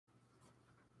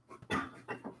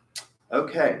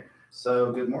Okay,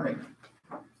 so good morning.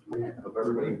 Hope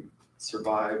everybody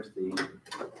survived the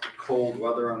cold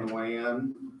weather on the way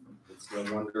in. It's no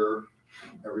wonder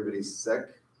everybody's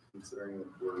sick, considering that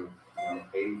we're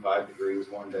 85 degrees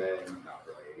one day, not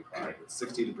really 85, but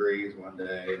 60 degrees one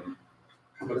day.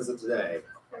 And what is it today?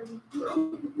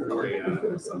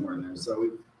 30, somewhere in there. So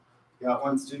we've got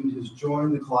one student who's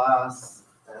joined the class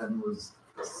and was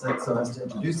sick, so has to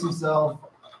introduce himself,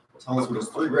 tell us what his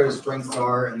 3 greatest strengths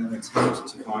are, and then attempt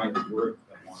to find a group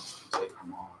that wants to take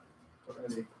him on.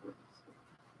 Ready?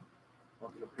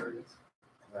 Up here,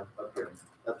 yeah, up here,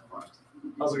 at the front.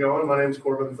 How's it going? My name's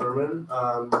Corbin Thurman.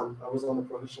 I was on the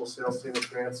professional sales team at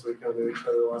Grant, so we kind of knew each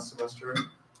other last semester.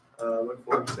 Look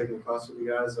forward to taking the class with you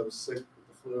guys. I was sick with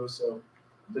the flu, so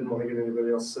didn't want to get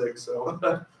anybody else sick. So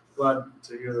glad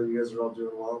to hear that you guys are all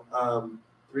doing well.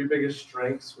 3 biggest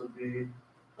strengths would be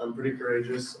I'm pretty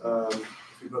courageous.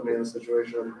 If you put me in a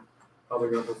situation, I'm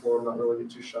probably going to perform, not really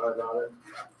get too shy about it.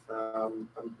 I'm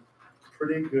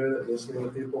pretty good at listening to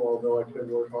people, although I could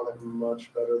work on it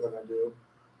much better than I do.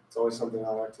 It's always something I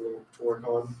like to work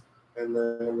on. And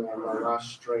then my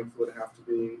last strength would have to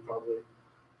be probably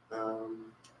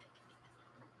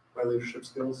my leadership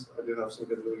skills. I do have some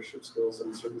good leadership skills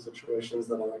in certain situations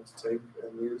that I like to take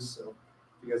and use. So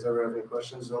if you guys ever have any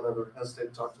questions, don't ever hesitate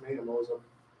to talk to me. I'm always up.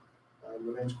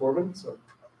 My name's Corbin, so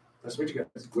nice to meet you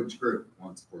guys. Which group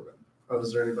wants Corbin? Oh,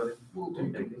 is there anybody?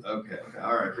 Okay,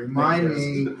 all right. Remind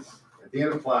me at the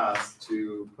end of class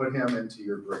to put him into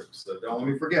your group. So don't let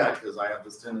me forget, because I have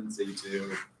this tendency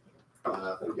to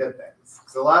forget things.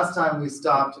 So last time we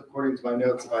stopped, according to my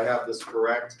notes, if I have this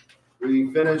correct,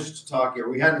 we finished talking, or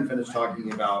we hadn't finished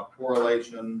talking about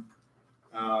correlation.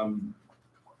 Is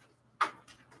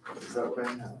that what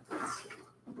I have?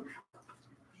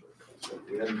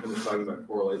 We hadn't finished talking about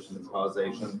correlation and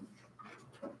causation.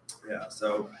 Yeah,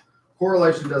 so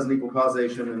correlation doesn't equal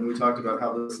causation, and we talked about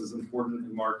how this is important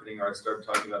in marketing, or I started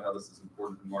talking about how this is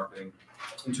important in marketing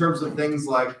in terms of things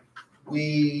like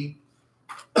we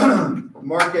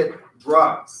market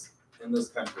drugs in this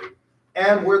country,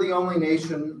 and we're the only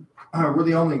nation, we're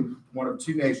the only one of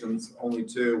 2 nations, only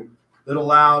 2, that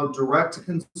allow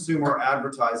direct-to-consumer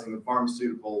advertising of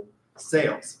pharmaceutical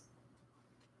sales.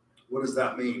 What does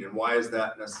that mean, and why is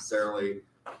that necessarily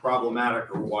problematic,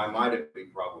 or why might it be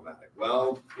problematic?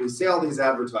 Well, we see all these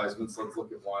advertisements. Let's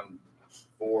look at one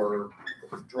for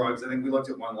drugs. I think we looked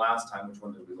at one last time. Which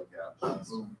one did we look at?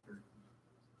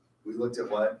 We looked at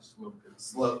what?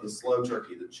 The slow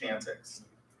turkey, the Chantix.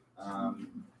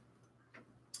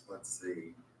 Let's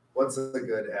see. What's a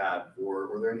good ad for?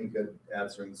 Were there any good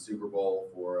ads during the Super Bowl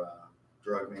for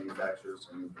drug manufacturers?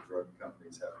 Any of the drug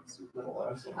companies having Super Bowl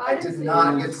ads? I did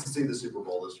not get to see the Super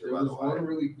Bowl this year, by the way. There was one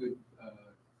really good.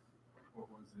 What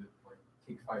was it? Like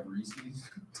Take 5 Reese's.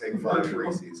 Take 5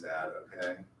 Reese's ad.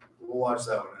 Okay, we'll watch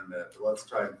that one in a minute. But let's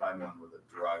try and find one with a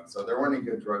drug. So there weren't any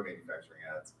good drug manufacturing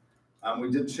ads. We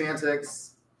did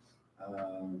Chantix.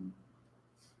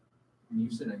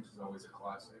 Mucinex is always a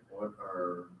classic. What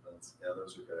are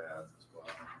those are good ads as well.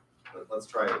 But let's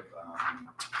try it.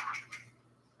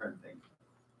 Trying to think.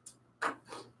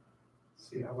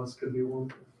 See, Alice could be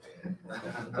one.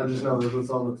 I just know that it's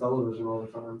on the television all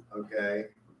the time. Okay,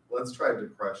 let's try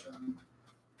depression.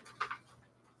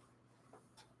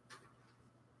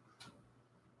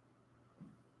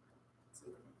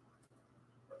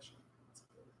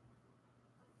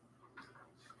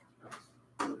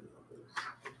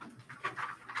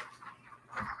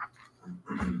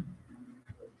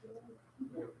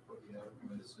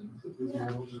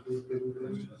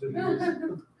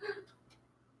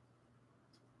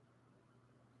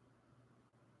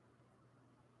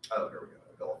 Oh, here we go.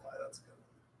 Abilify, that's good.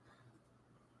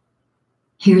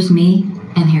 Here's me,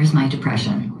 and here's my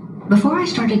depression. Before I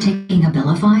started taking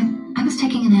Abilify, I was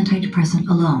taking an antidepressant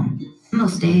alone.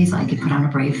 Most days I could put on a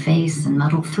brave face and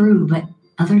muddle through, but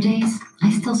other days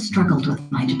I still struggled with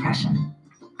my depression.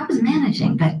 I was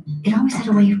managing, but it always had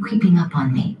a way of creeping up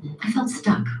on me. I felt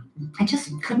stuck. I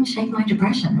just couldn't shake my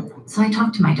depression, so I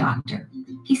talked to my doctor.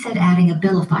 He said adding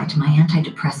Abilify to my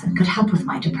antidepressant could help with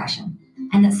my depression,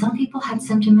 and that some people had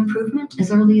symptom improvement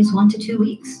as early as 1 to 2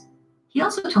 weeks. He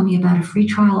also told me about a free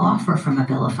trial offer from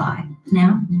Abilify.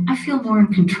 Now, I feel more in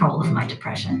control of my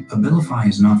depression. Abilify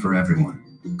is not for everyone.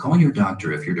 Call your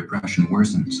doctor if your depression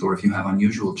worsens or if you have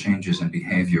unusual changes in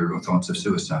behavior or thoughts of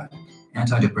suicide.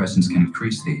 Antidepressants can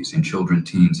increase these in children,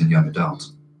 teens, and young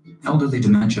adults. Elderly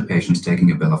dementia patients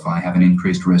taking Abilify have an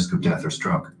increased risk of death or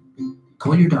stroke.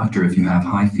 Call your doctor if you have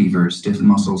high fever, stiff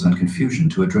muscles, and confusion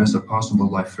to address a possible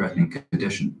life-threatening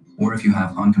condition, or if you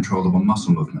have uncontrollable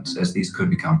muscle movements, as these could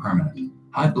become permanent.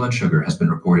 High blood sugar has been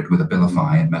reported with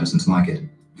Abilify and medicines like it.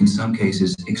 In some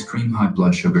cases, extreme high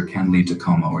blood sugar can lead to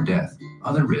coma or death.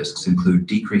 Other risks include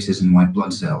decreases in white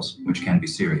blood cells, which can be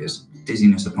serious,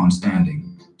 dizziness upon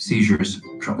standing, seizures,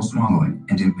 trouble swallowing,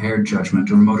 and impaired judgment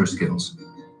or motor skills.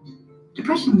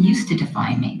 Depression used to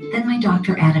define me. Then my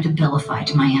doctor added Abilify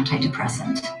to my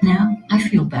antidepressant. Now I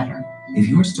feel better. If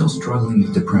you're still struggling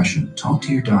with depression, talk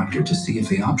to your doctor to see if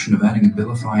the option of adding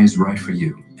Abilify is right for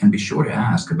you, and be sure to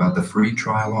ask about the free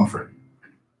trial offer.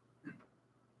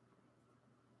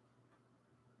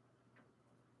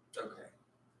 Okay,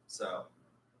 so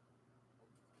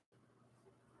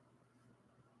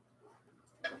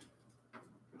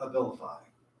Abilify.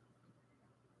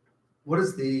 What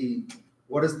is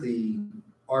the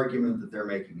argument that they're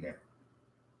making there?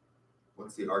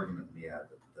 What's the argument in the ad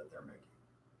that they're making?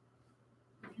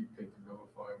 If you take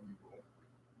Abilify, we will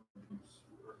reduce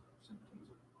your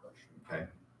symptoms of depression.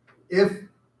 Okay.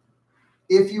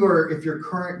 If your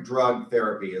current drug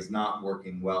therapy is not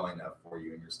working well enough for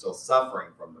you and you're still suffering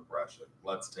from depression,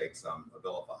 let's take some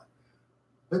Abilify.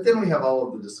 But then we have all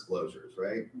of the disclosures,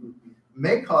 right?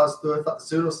 May cause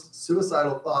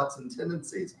suicidal thoughts and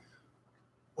tendencies.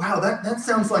 Wow, that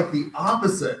sounds like the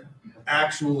opposite,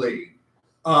 actually,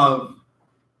 of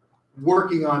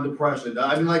working on depression.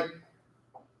 I mean, like,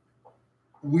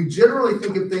 we generally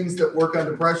think of things that work on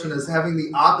depression as having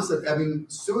the opposite. I mean,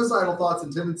 suicidal thoughts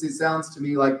and tendencies sounds to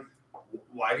me like,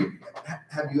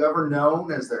 have you ever known,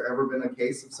 has there ever been a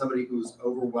case of somebody who's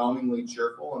overwhelmingly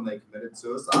cheerful and they committed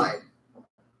suicide?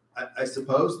 I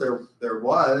suppose there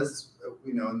was,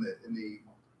 in the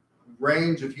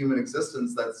range of human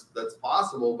existence, that's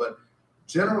possible, but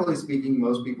generally speaking,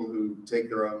 most people who take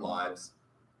their own lives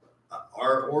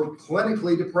are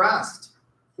clinically depressed,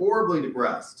 horribly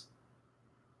depressed.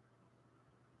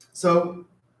 So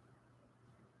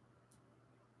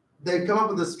they've come up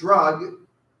with this drug,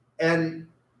 and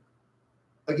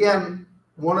again,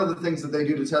 one of the things that they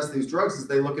do to test these drugs is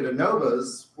they look at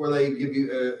ANOVAs, where they give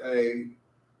you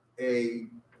a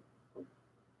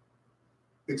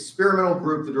experimental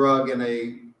group, the drug, and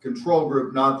a control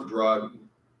group, not the drug.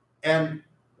 And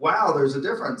wow, there's a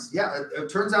difference. Yeah, it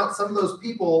turns out some of those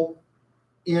people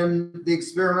in the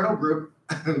experimental group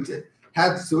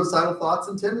had suicidal thoughts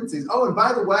and tendencies. Oh, and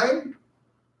by the way,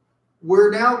 we're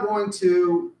now going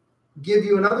to give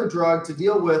you another drug to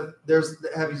deal with.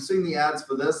 Have you seen the ads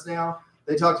for this now?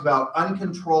 They talked about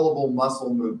uncontrollable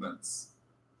muscle movements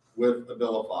with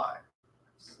Abilify.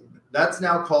 That's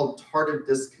now called tardive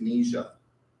dyskinesia,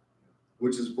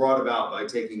 which is brought about by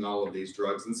taking all of these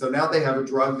drugs. And so now they have a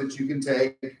drug that you can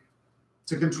take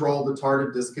to control the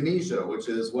tardive dyskinesia, which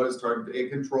is what is tardive?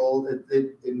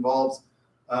 It involves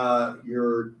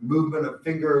your movement of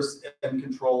fingers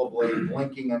uncontrollably,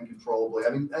 blinking uncontrollably. I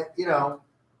mean,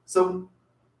 so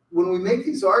when we make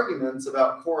these arguments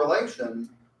about correlation,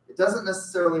 it doesn't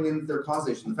necessarily mean that they're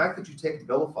causation. The fact that you take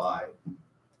Abilify,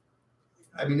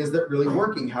 I mean, is that really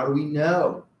working? How do we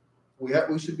know?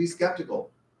 We should be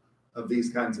skeptical of these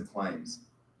kinds of claims.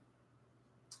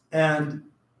 And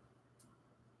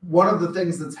one of the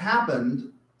things that's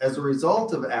happened as a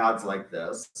result of ads like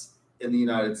this in the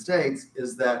United States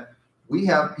is that we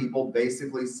have people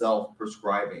basically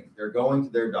self-prescribing. They're going to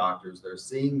their doctors, they're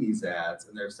seeing these ads,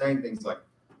 and they're saying things like,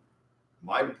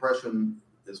 my depression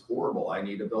is horrible, I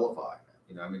need Abilify.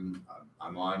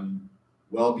 I'm on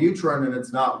Wellbutrin and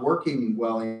it's not working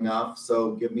well enough,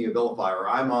 so give me Abilify. Or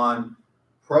I'm on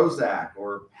Prozac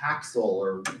or Paxil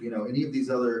or any of these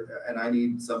other, and I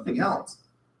need something else.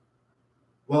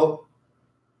 Well,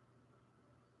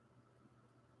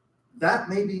 that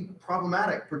may be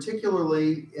problematic,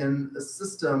 particularly in a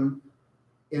system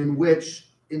in which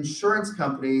insurance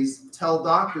companies tell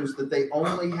doctors that they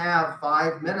only have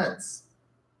 5 minutes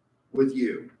with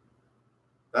you.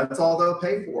 That's all they'll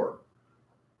pay for.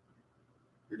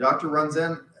 Your doctor runs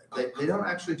in, they don't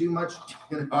actually do much.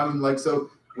 So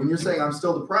when you're saying I'm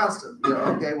still depressed,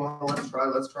 okay, well, let's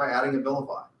try adding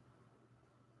Abilify.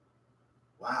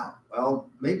 Wow. Well,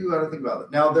 maybe we ought to think about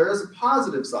it. Now, there is a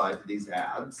positive side to these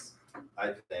ads,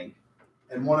 I think.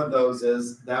 And one of those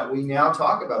is that we now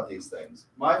talk about these things.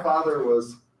 My father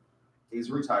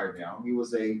he's retired now. He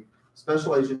was a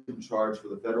special agent in charge for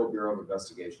the Federal Bureau of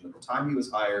Investigation. At the time he was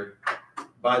hired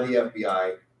by the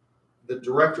FBI, the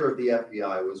director of the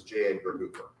FBI was J. Edgar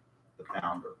Hoover, the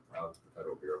founder of the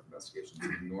Federal Bureau of Investigation. He's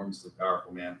an enormously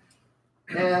powerful man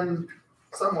and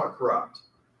somewhat corrupt.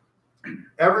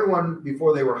 Everyone,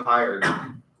 before they were hired,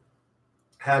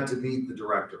 had to meet the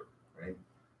director, right?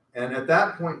 And at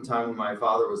that point in time, when my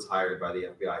father was hired by the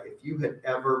FBI, if you had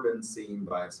ever been seen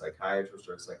by a psychiatrist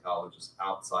or a psychologist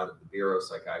outside of the Bureau of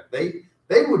Psychiatry,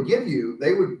 they would have you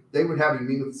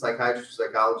meet with a psychiatrist or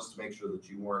psychologist to make sure that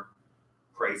you weren't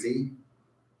crazy,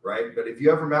 right? But if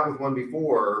you ever met with one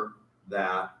before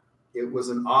that, it was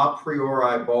an a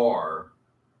priori bar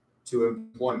to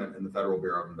employment in the Federal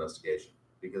Bureau of Investigation,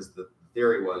 because the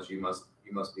theory was you must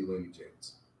be Looney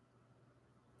Tunes.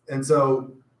 And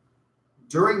so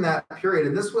during that period,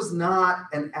 and this was not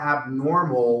an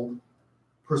abnormal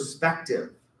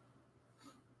perspective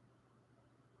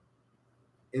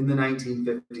in the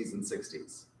 1950s and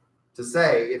 60s, to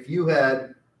say if you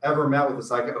had ever met with a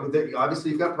psycho,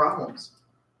 obviously you've got problems,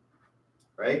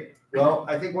 right? Well,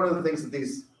 I think one of the things that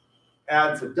these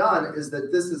ads have done is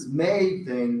that this has made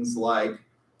things like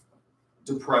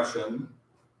depression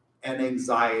and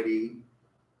anxiety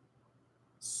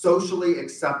socially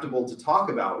acceptable to talk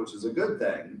about, which is a good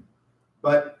thing.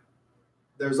 But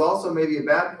there's also maybe a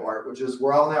bad part, which is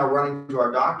we're all now running to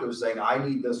our doctors saying, I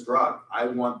need this drug. I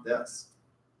want this.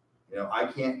 You know, I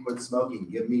can't quit smoking.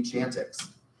 Give me Chantix.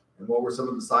 And what were some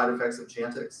of the side effects of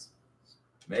Chantix?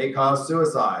 May cause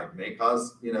suicide, may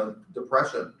cause, you know,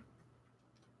 depression.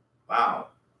 Wow.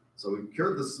 So we've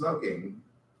cured the smoking,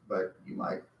 but you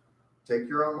might take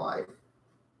your own life.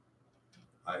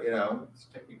 You know, It's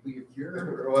technically a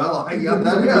cure. well, yeah,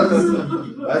 that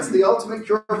is. That's the ultimate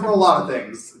cure for a lot of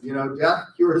things. You know, death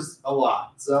cures a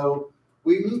lot. So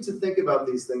we need to think about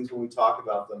these things when we talk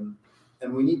about them,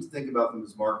 and we need to think about them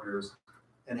as marketers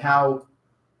and how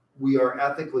we are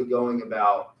ethically going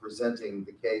about presenting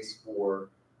the case for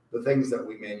the things that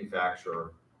we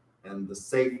manufacture and the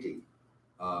safety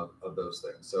of those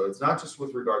things. So it's not just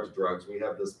with regard to drugs. We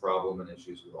have this problem and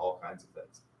issues with all kinds of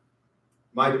things.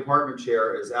 My department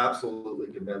chair is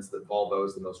absolutely convinced that Volvo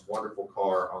is the most wonderful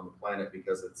car on the planet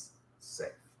because it's safe,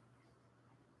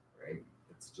 right?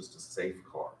 It's just a safe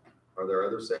car. Are there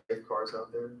other safe cars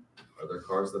out there? Are there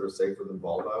cars that are safer than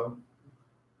Volvo?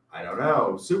 I don't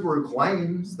know. Subaru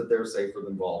claims that they're safer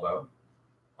than Volvo.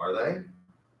 Are they?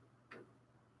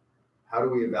 How do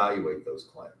we evaluate those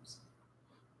claims?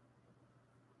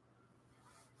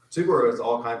 Subaru has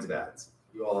all kinds of ads.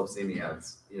 You all have seen the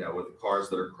ads, you know, with the cars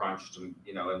that are crunched and,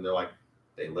 you know, and they're like,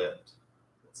 they lived.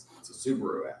 It's a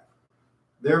Subaru ad.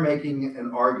 They're making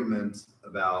an argument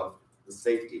about the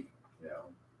safety, you know,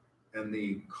 and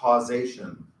the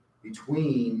causation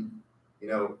between, you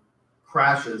know,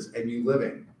 crashes and you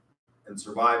living and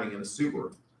surviving in a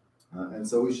Subaru. And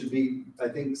so we should be, I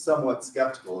think, somewhat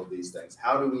skeptical of these things.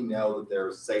 How do we know that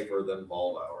they're safer than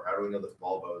Volvo? Or how do we know that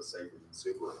Volvo is safer than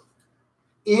Subaru?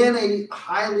 In a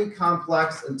highly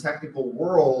complex and technical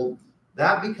world,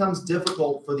 that becomes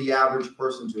difficult for the average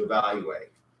person to evaluate.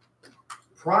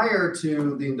 Prior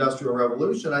to the Industrial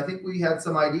Revolution, I think we had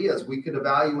some ideas. We could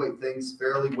evaluate things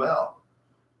fairly well.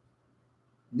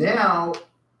 Now,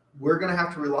 we're going to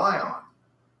have to rely on,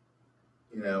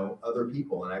 you know, other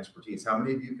people and expertise. How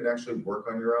many of you could actually work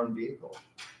on your own vehicle?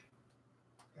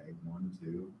 Okay, 1,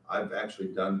 2. I've actually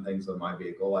done things on my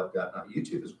vehicle. I've got,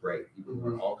 YouTube is great. You can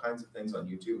learn all kinds of things on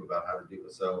YouTube about how to do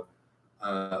it. So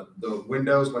the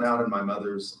windows went out in my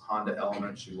mother's Honda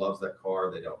Element. She loves that car.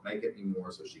 They don't make it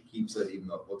anymore, so she keeps it, even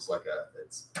though it looks like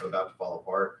it's about to fall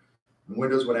apart. The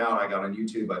windows went out. I got on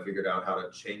YouTube. I figured out how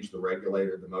to change the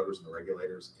regulator, the motors and the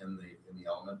regulators in the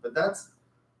Element. But that's,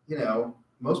 you know,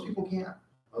 most people can't.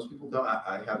 Most people don't.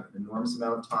 I have an enormous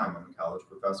amount of time. I'm a college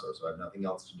professor, so I have nothing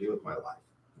else to do with my life.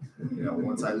 You know,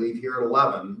 once I leave here at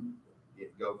 11,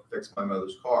 go fix my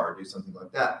mother's car, do something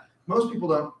like that. Most people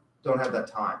don't have that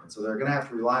time, and so they're going to have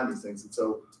to rely on these things. And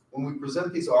so when we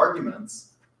present these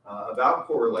arguments about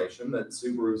correlation, that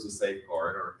Subaru is a safe car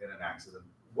or in an accident,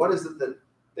 what is it that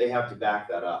they have to back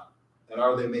that up? And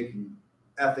are they making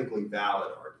ethically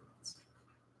valid arguments?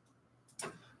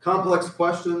 Complex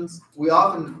questions. We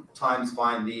oftentimes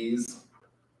find these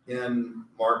in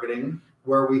marketing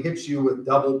where we hit you with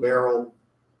double-barrel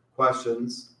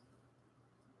questions.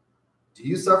 Do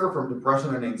you suffer from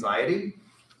depression and anxiety?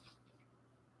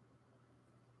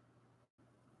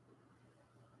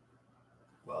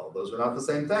 Well, those are not the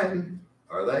same thing,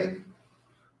 are they?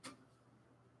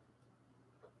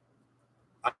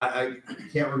 I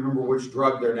can't remember which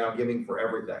drug they're now giving for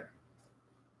everything.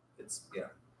 It's, you know,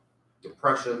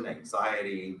 depression,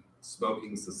 anxiety,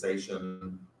 smoking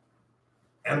cessation,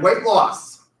 and weight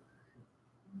loss.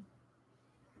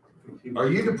 Are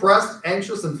you depressed,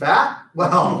 anxious, and fat?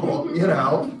 Well, you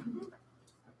know,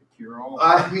 Cure all.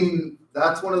 I mean,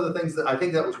 that's one of the things that I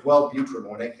think that was Wellbutrin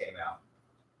when it came out.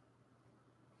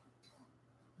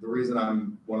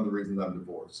 One of the reasons I'm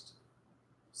divorced.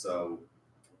 So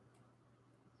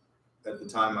at the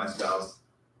time, my spouse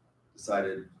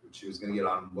decided she was going to get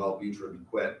on Wellbutrin and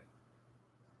quit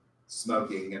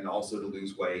smoking, and also to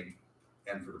lose weight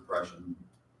and for depression.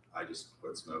 I just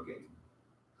quit smoking.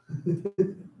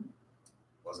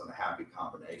 Wasn't a happy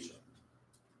combination.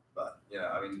 But, you know,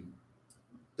 I mean,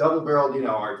 double-barreled, you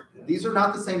know, these are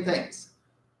not the same things.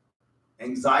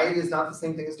 Anxiety is not the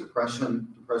same thing as depression.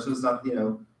 Depression is not, you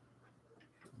know,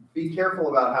 be careful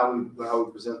about how we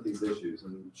present these issues.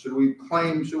 And should we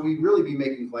really be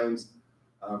making claims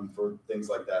for things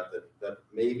like that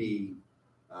may be,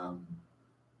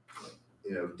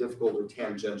 you know, difficult or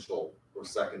tangential or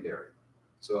secondary?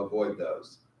 So avoid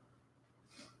those.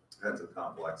 That's a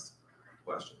complex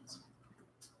questions.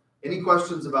 Any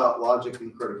questions about logic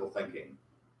and critical thinking?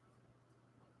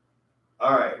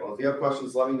 All right, well, if you have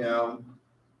questions, let me know.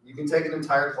 You can take an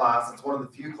entire class. It's one of the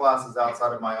few classes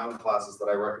outside of my own classes that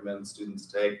I recommend students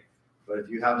take. But if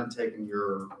you haven't taken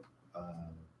your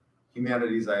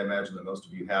humanities, I imagine that most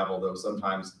of you have, although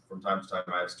sometimes from time to time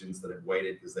I have students that have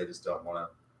waited because they just don't want to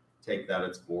take that.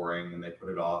 It's boring and they put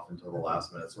it off until the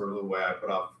last minute. Sort of the way I put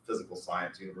off physical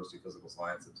science, university physical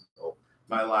science, until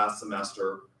my last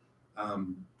semester,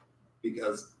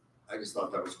 because I just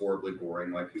thought that was horribly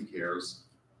boring. Like, who cares?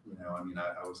 You know, I mean,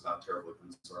 I was not terribly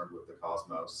concerned with the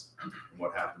cosmos and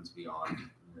what happens beyond,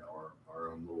 you know,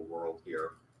 our own little world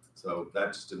here. So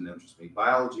that just didn't interest me.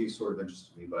 Biology sort of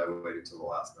interested me, but I waited till the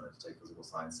last minute to take physical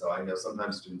science. So I know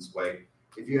sometimes students wait.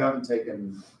 If you haven't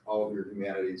taken all of your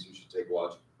humanities, you should take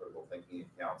logic and critical thinking. It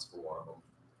counts for one of them.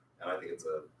 And I think it's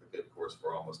a good course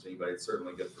for almost anybody. It's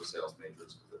certainly good for sales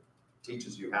majors because it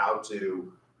teaches you how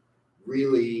to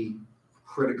really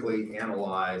critically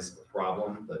analyze a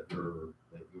problem that your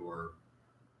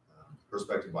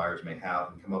prospective buyers may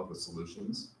have and come up with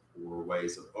solutions or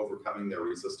ways of overcoming their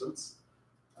resistance.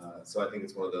 So I think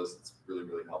it's one of those that's really,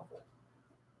 really helpful.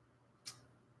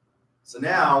 So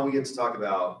now we get to talk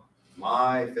about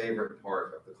my favorite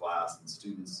part of the class and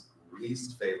students'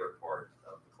 least favorite part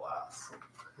of the class,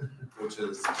 which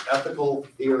is ethical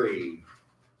theory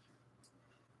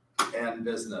and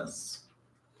business.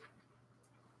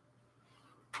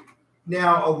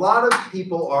 Now, a lot of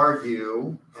people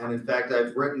argue, and in fact,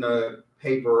 I've written a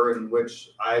paper in which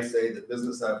I say that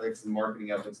business ethics and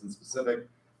marketing ethics in specific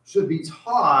should be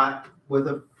taught with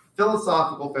a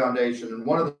philosophical foundation. And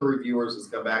one of the reviewers has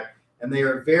come back, and they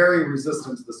are very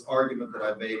resistant to this argument that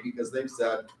I've made because they've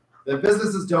said that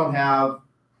businesses don't have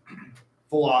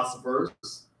philosophers,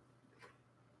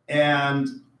 and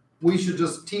we should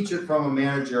just teach it from a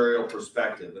managerial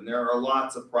perspective. And there are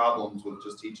lots of problems with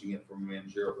just teaching it from a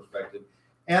managerial perspective.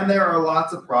 And there are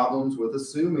lots of problems with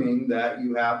assuming that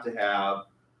you have to have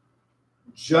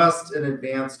just an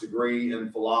advanced degree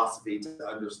in philosophy to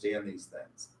understand these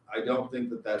things. I don't think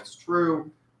that that's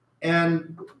true.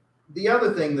 And the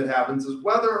other thing that happens is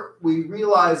whether we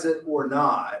realize it or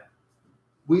not,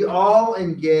 we all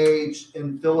engage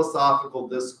in philosophical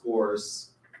discourse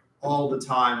all the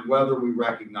time, whether we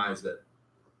recognize it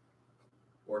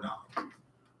or not.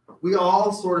 We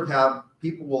all sort of have,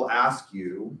 people will ask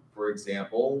you, for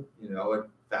example, you know, at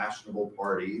fashionable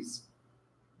parties,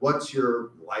 what's your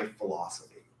life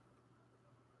philosophy?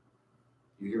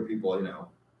 You hear people, you know,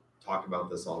 talk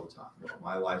about this all the time. Well,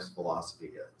 my life's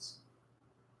philosophy is.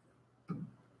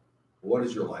 What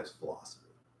is your life's philosophy?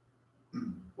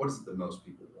 What is it that most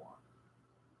people want,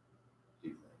 do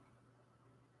you think?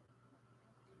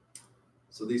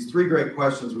 So these three great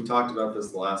questions, we talked about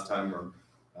this the last time or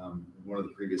in one of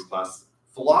the previous classes.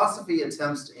 Philosophy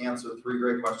attempts to answer three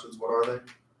great questions. What are they?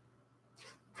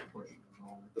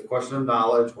 The question of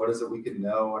knowledge. What is it we can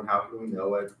know and how can we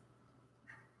know it?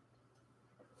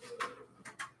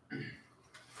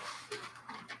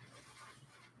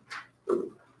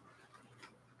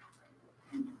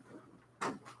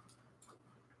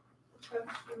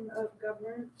 Question of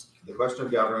governance. The question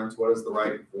of governance. What is the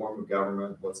right form of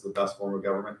government? What's the best form of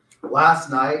government? Last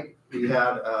night, we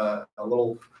had a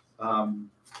little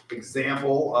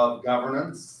example of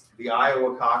governance. The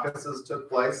Iowa caucuses took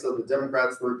place. So the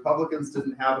Democrats, the Republicans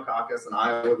didn't have a caucus in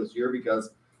Iowa this year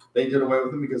because they did away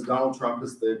with them because Donald Trump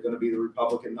is going to be the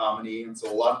Republican nominee. And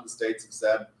so a lot of the states have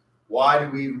said, why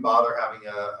do we even bother having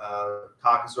a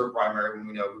caucus or a primary when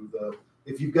we know who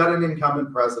if you've got an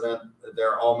incumbent president,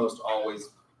 they're almost always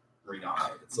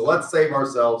renominated. So let's save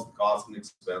ourselves the cost and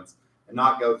expense and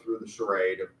not go through the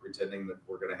charade of pretending that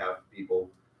we're going to have people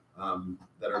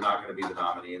that are not going to be the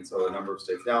nominee. And so a number of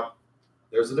states. Now,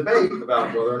 there's a debate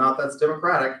about whether or not that's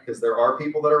democratic because there are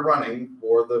people that are running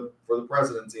for the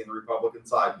presidency on the Republican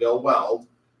side. Bill Weld,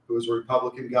 who is a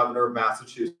Republican governor of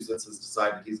Massachusetts, has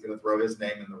decided he's going to throw his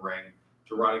name in the ring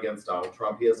to run against Donald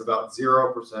Trump. He has about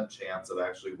 0% chance of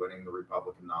actually winning the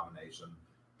Republican nomination,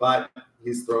 but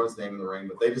he's thrown his name in the ring.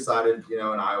 But they decided, you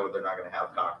know, in Iowa, they're not going to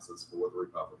have caucuses for the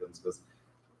Republicans because,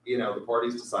 you know, the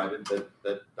parties decided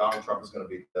that Donald Trump is going to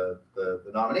be the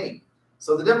nominee.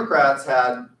 So the Democrats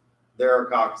had their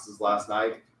caucuses last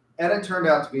night, and it turned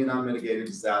out to be an unmitigated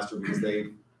disaster because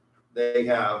they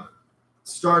have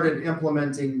started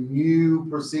implementing new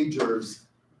procedures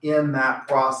in that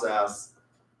process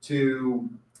to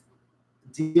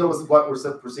deal with what were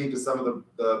perceived as some of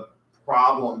the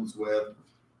problems with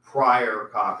prior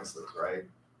caucuses, right?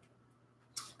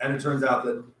 And it turns out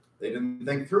that they didn't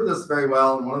think through this very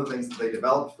well, and one of the things that they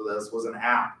developed for this was an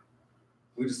app.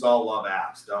 We just all love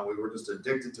apps, don't we? We're just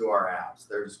addicted to our apps.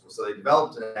 So they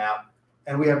developed an app,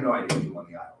 and we have no idea who won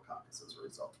the Iowa caucus as a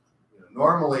result.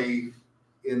 Normally,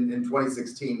 in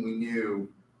 2016, we knew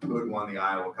who had won the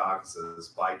Iowa caucuses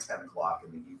by 10 o'clock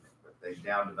in the evening. But they've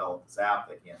now developed this app.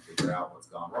 They can't figure out what's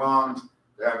gone wrong.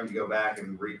 They're having to go back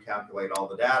and recalculate all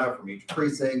the data from each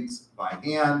precinct by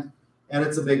hand. And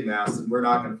it's a big mess, and we're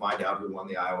not going to find out who won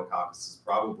the Iowa caucuses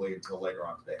probably until later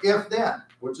on today, if then,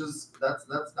 that's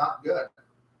not good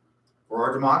for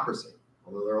our democracy.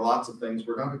 Although there are lots of things,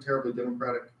 we're not a terribly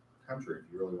democratic country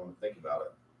if you really want to think about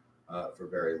it for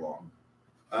very long.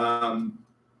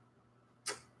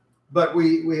 But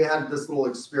we had this little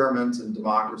experiment in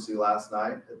democracy last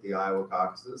night at the Iowa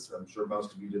caucuses. I'm sure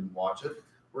most of you didn't watch it.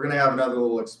 We're going to have another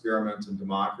little experiment in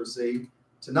democracy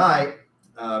tonight.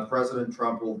 President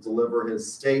Trump will deliver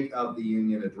his State of the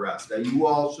Union address. Now, you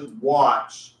all should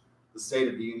watch the State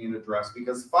of the Union address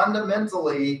because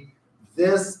fundamentally,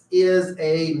 this is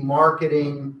a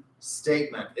marketing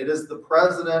statement. It is the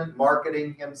president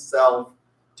marketing himself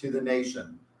to the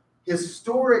nation.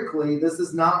 Historically, this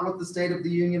is not what the State of the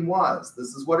Union was.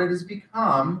 This is what it has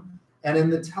become. And in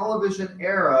the television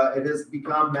era, it has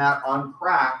become that on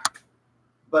crack.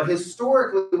 But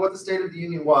historically, what the State of the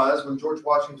Union was, when George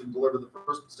Washington delivered the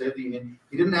first State of the Union,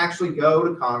 he didn't actually go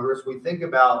to Congress. We think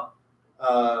about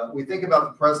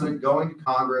the president going to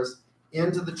Congress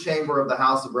into the chamber of the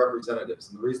House of Representatives.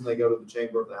 And the reason they go to the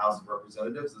chamber of the House of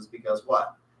Representatives is because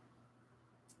what?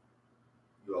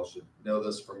 You all should know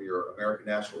this from your American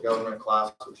National Government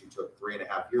class, which you took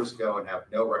 3.5 years ago and have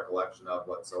no recollection of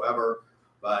whatsoever.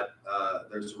 But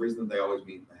there's a reason they always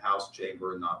meet in the House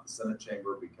chamber and not the Senate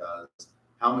chamber, because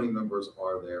how many members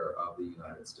are there of the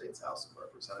United States House of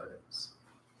Representatives?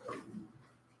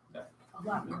 No.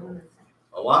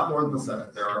 A lot more than the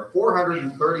Senate. There are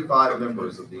 435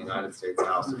 members of the United States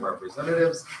House of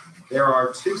Representatives. There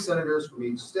are 2 senators from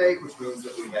each state, which means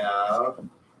that we have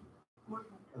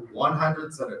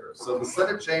 100 senators. So the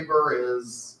Senate chamber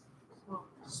is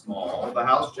small. The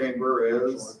House chamber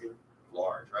is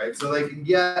large, right? So they can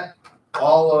get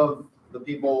all of the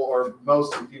people or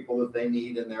most of the people that they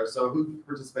need in there. So who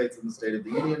participates in the State of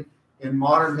the Union? In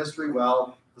modern history,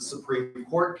 well, the Supreme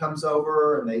Court comes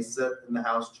over and they sit in the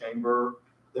House chamber.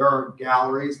 There are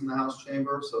galleries in the House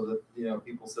chamber so that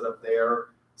people sit up there.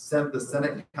 The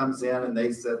Senate comes in and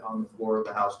they sit on the floor of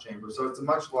the House chamber. So it's a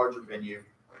much larger venue.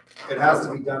 It has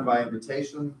to be done by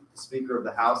invitation. The Speaker of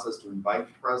the House has to invite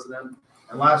the president.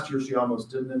 And last year, she almost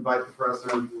didn't invite the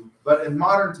president. But in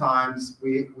modern times,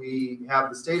 we have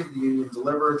the State of the Union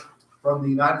delivered from the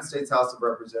United States House of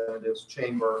Representatives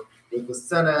chamber with the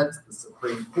Senate, the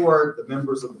Supreme Court, the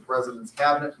members of the president's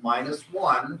cabinet,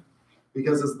 -1,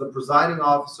 because as the presiding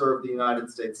officer of the United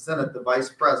States Senate, the vice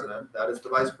president, that is the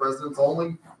vice president's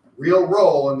only real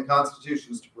role in the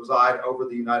Constitution, is to preside over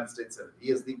the United States Senate.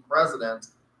 He is the president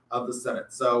of the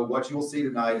Senate. So what you will see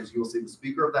tonight is you will see the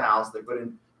Speaker of the House. They put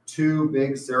in 2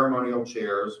 big ceremonial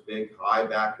chairs, big high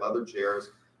back leather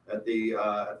chairs at the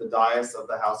dais of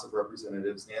the House of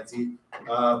Representatives. Nancy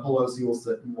Pelosi will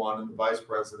sit in one, and the Vice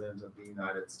President of the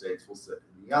United States will sit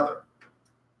in the other,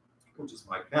 which is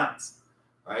Mike Pence,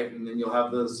 right? And then you'll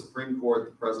have the Supreme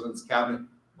Court, the President's cabinet,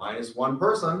 -1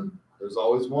 person. There's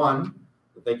always one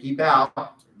that they keep out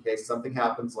in case something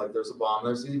happens, like there's a bomb.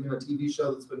 There's even a TV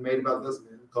show that's been made about this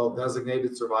called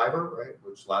Designated Survivor, right?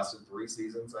 Which lasted 3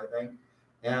 seasons, I think.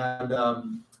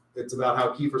 And it's about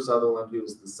how Kiefer Sutherland, who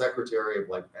was the Secretary of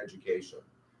Education,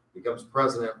 becomes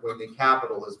president when the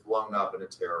Capitol is blown up in a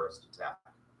terrorist attack.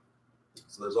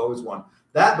 So there's always one.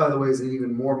 That, by the way, is an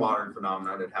even more modern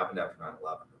phenomenon. It happened after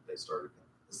 9/11. They started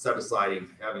set aside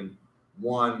having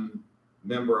one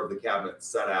member of the cabinet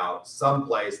set out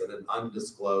someplace at an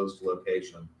undisclosed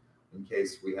location in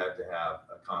case we had to have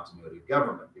a continuity of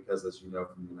government. Because as you know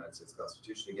from the United States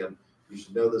Constitution, again, you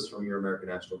should know this from your American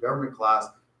National Government class.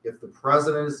 If the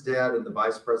president is dead and the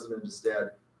vice president is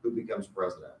dead, who becomes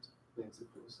president?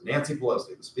 Nancy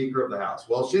Pelosi, the Speaker of the House.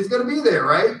 Well, she's going to be there,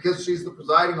 right? Because she's the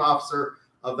presiding officer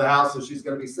of the House. So she's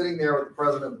going to be sitting there with the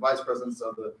president and the vice presidents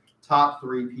of the top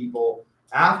 3 people.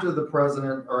 After the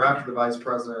president or after the vice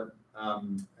president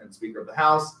and Speaker of the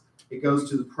House, it goes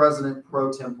to the president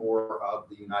pro tempore of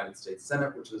the United States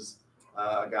Senate, which is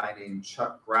a guy named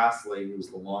Chuck Grassley, who's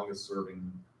the longest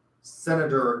serving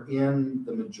senator in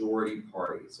the majority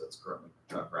party. So it's currently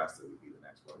Chuck Grassley would be the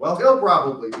next one. Well, he'll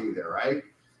probably be there, right?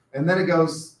 And then it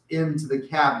goes into the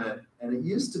cabinet, and it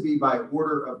used to be by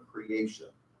order of creation.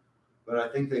 But I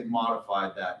think they've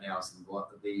modified that now, so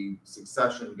the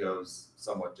succession goes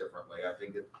somewhat differently. I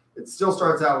think it still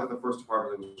starts out with the first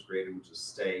department that was created, which is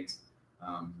state,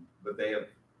 but they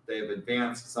have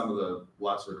advanced some of the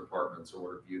lesser departments, or what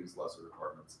are viewed as lesser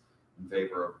departments, in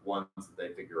favor of ones that they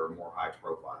figure are more high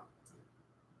profile.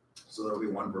 So there'll be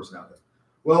one person out there.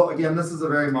 Well, again, this is a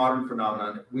very modern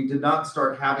phenomenon. We did not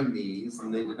start having these,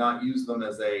 and they did not use them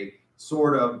as a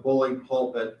sort of bully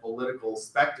pulpit political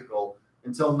spectacle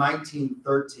until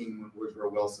 1913, when Woodrow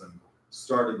Wilson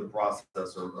started the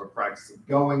process or practice of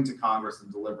going to Congress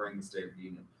and delivering the State of the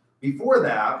Union. Before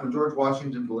that, when George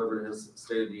Washington delivered his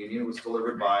State of the Union, it was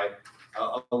delivered by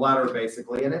a letter,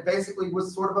 basically, and it basically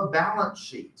was sort of a balance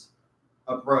sheet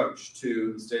approach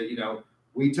to the state. You know,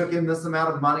 we took in this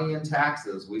amount of money in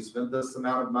taxes, we spent this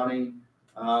amount of money,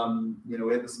 you know,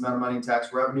 we had this amount of money in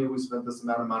tax revenue, we spent this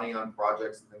amount of money on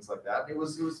projects and things like that. It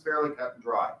was fairly cut and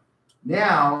dry.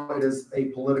 Now it is a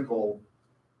political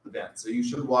event. So you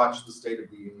should watch the State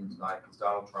of the Union tonight, because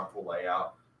Donald Trump will lay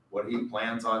out what he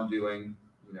plans on doing,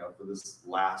 you know, for this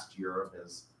last year of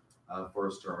his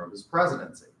first term of his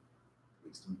presidency, at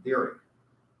least in theory.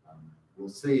 We'll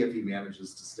see if he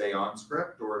manages to stay on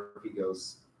script or if he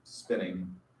goes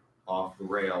spinning off the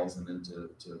rails and into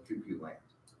cuckoo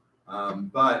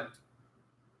land. But,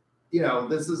 you know,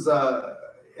 this is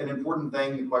an important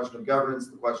thing, the question of governance,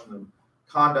 the question of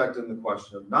conduct, and the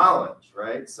question of knowledge,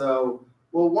 right? So,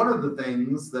 well, one of the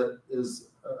things that is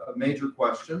a major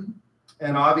question,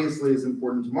 and obviously is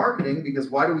important to marketing, because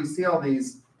why do we see all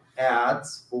these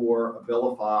ads for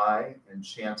Abilify and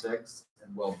Chantix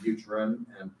and Wellbutrin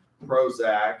and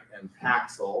Prozac and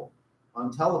Paxil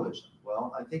on television?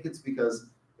 Well, I think it's because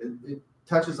it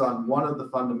touches on one of the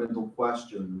fundamental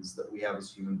questions that we have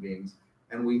as human beings,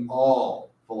 and we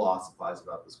all philosophize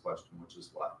about this question, which is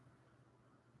what?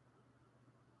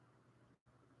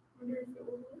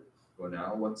 Well,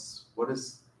 now, what's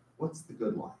the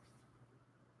good life?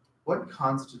 What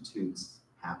constitutes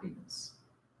happiness?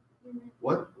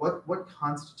 What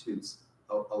constitutes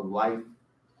a life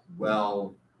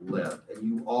well lived? And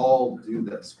you all do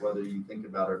this, whether you think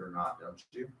about it or not, don't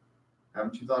you?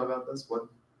 Haven't you thought about this?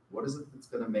 What is it that's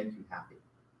going to make you happy?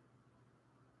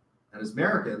 And as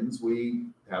Americans, we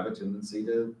have a tendency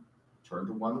to turn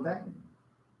to one thing.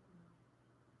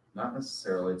 Not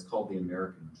necessarily, it's called the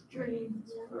American dream,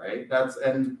 right?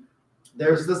 And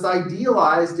there's this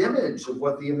idealized image of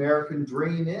what the American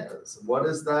dream is. What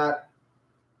is that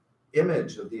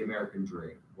image of the American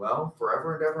dream? Well,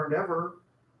 forever and ever and ever,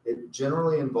 it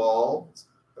generally involves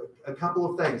a couple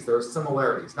of things. There are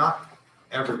similarities. Not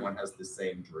everyone has the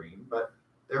same dream, but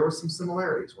there were some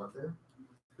similarities, weren't there?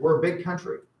 We're a big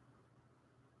country.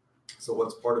 So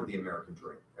what's part of the American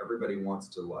dream? Everybody wants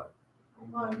to what?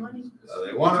 Money.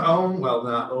 They want to own, well,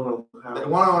 not They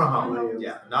own a home.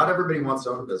 Yeah, not everybody wants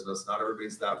to own a business. Not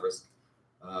everybody's that risk,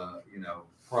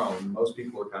 prone. Most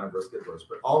people are kind of risk adverse,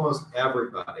 but almost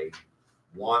everybody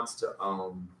wants to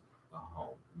own a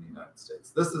home in the United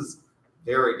States. This is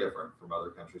very different from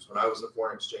other countries. When I was a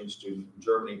foreign exchange student in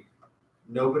Germany,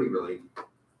 nobody really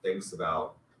thinks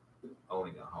about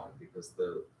owning a home because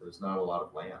there's not a lot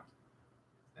of land.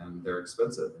 And they're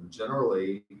expensive. And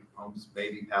generally, homes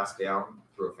may be passed down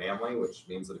through a family, which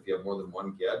means that if you have more than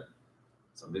one kid,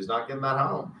 somebody's not getting that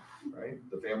home, right?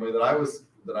 The family that I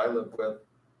lived with,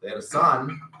 they had a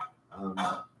son,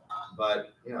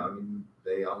 but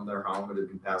they owned their home. It had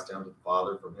been passed down to the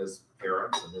father from his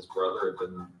parents, and his brother had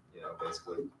been,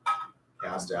 basically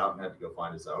cast out and had to go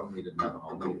find his own. He didn't have a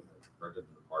home. He rented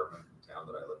an apartment in town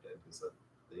that I lived in. He said,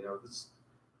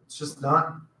 it's just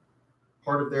not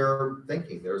part of their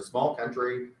thinking. They're a small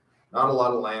country, not a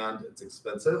lot of land, it's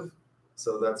expensive,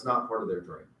 so that's not part of their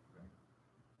dream. Right?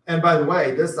 And by the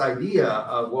way, this idea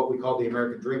of what we call the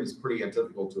American dream is pretty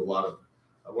antithetical to a lot of,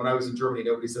 when I was in Germany,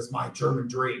 nobody says, my German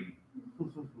dream,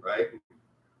 right?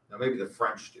 Now maybe the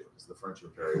French do, because the French are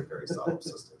very, very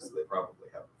solipsistic, so they probably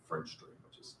have a French dream,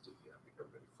 which is to make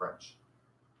everybody French.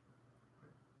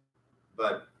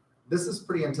 But this is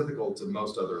pretty antithetical to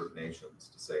most other nations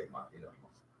to say,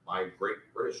 my great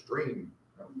British dream.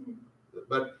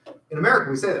 But in America,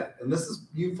 we say that. And this is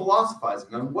you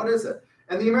philosophizing on what is it?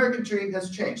 And the American dream has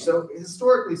changed. So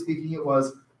historically speaking, it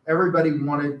was everybody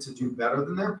wanted to do better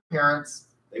than their parents.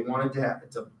 They wanted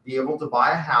to be able to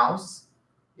buy a house,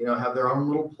 have their own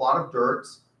little plot of dirt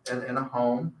and a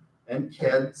home and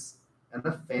kids and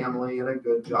a family and a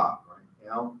good job. Right?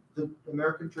 Now, the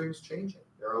American dream is changing.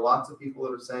 There are lots of people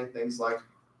that are saying things like,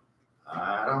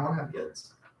 I don't want to have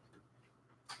kids.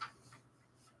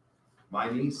 My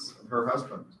niece and her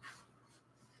husband.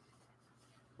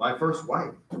 My first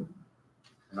wife and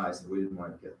I said we didn't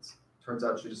want to have kids. Turns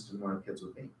out she just didn't want to have kids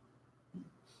with me.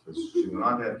 Because she went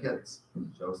on to have kids.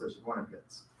 Joe said she wanted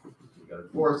kids. She got a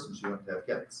divorce and she went to have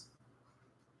kids.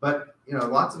 But, you know,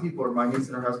 lots of people, my niece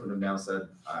and her husband have now said,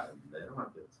 they don't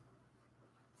want kids.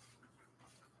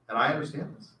 And I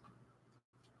understand this.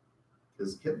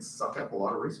 Because kids suck up a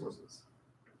lot of resources.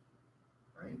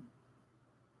 Right?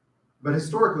 But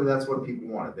historically, that's what people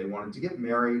wanted. They wanted to get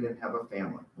married and have a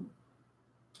family.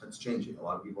 That's changing. A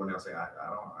lot of people are now saying, I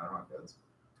don't want kids.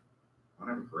 I want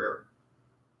to have a career.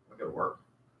 I want to go to work.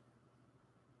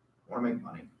 I want to make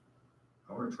money.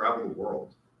 I want to travel the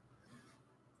world.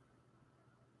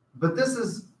 But this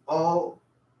is all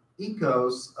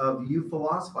echoes of you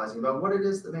philosophizing about what it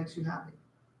is that makes you happy,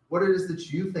 what it is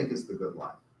that you think is the good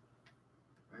life.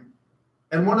 Right?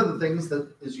 And one of the things that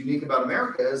is unique about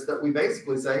America is that we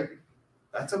basically say,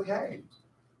 that's okay.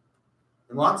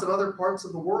 In lots of other parts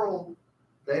of the world,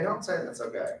 they don't say that's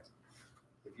okay.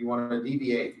 If you want to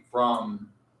deviate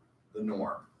from the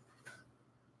norm.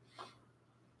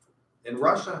 In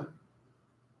Russia,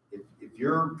 if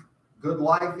your good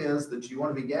life is that you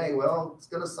want to be gay, well, it's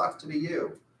going to suck to be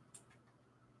you.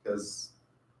 Because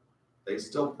they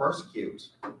still persecute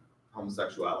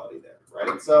homosexuality there,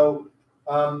 right? So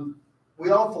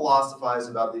we all philosophize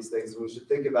about these things, and we should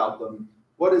think about them.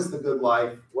 What is the good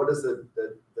life? What is it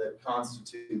that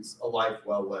constitutes a life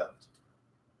well lived?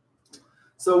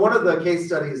 So one of the case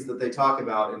studies that they talk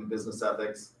about in business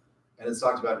ethics, and it's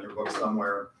talked about in your book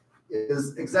somewhere,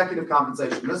 is executive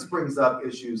compensation. This brings up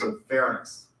issues of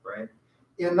fairness, right?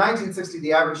 In 1960,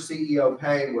 the average CEO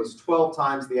pay was 12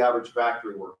 times the average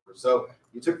factory worker. So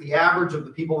you took the average of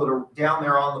the people that are down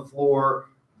there on the floor,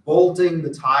 bolting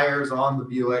the tires on the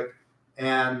Buick,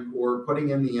 or putting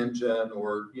in the engine,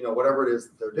 or whatever it is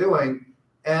that they're doing,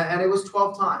 and it was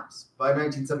 12 times. By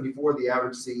 1974, the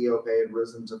average CEO pay had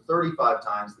risen to 35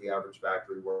 times the average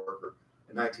factory worker.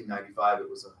 In 1995, it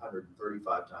was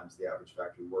 135 times the average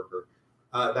factory worker.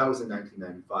 That was in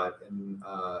 1995. In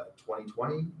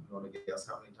 2020, you want to guess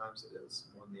how many times it is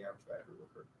more than the average factory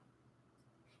worker?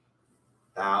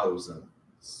 Thousands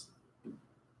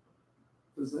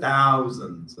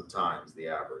of times the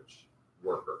average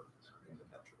worker in the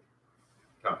country.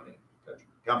 Company,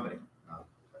 not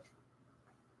country.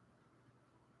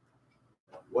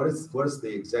 What is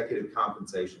the executive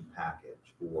compensation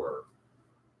package for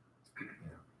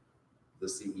the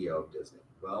CEO of Disney?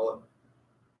 Well,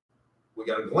 we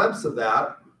got a glimpse of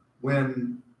that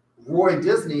when Roy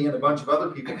Disney and a bunch of other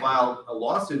people filed a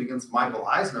lawsuit against Michael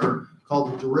Eisner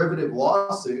called the derivative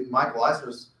lawsuit. Michael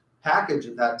Eisner's package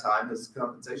at that time, his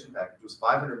compensation package, was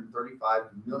 $535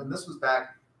 million. This was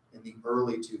back in the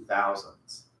early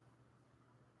 2000s.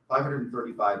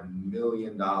 $535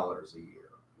 million a year.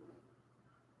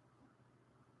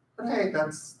 But hey,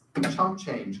 that's chump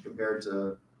change compared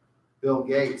to Bill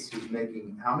Gates, who's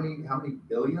making how many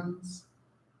billions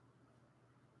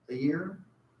a year?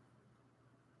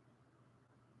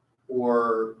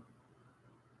 Or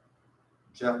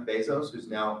Jeff Bezos, who's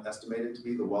now estimated to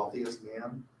be the wealthiest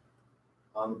man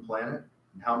on the planet.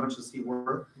 And how much is he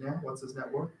worth now? What's his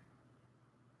net worth?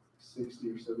 60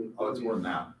 or 70. Oh, it's more than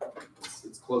that.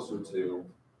 It's closer to,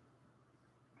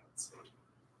 let's see.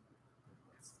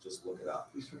 Let's just look it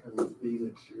up. He's trying to be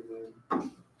next year, man.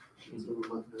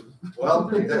 Well,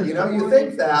 you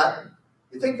think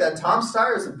that Tom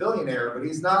Steyer is a billionaire, but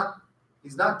he's not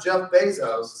Jeff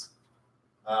Bezos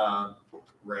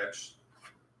rich.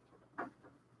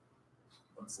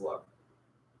 Let's look.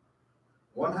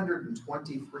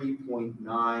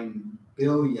 $123.9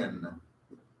 billion.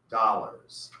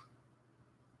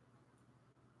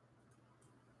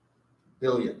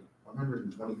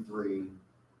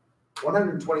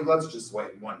 120, let's just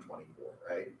wait, 124,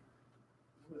 right?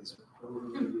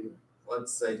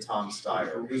 Let's say Tom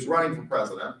Steyer, who's running for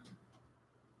president.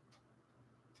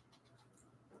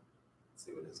 Let's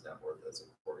see what his net worth is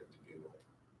according to Google.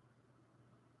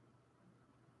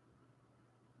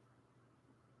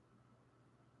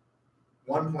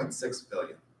 $1.6 billion.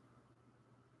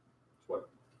 That's what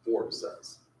Forbes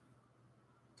says.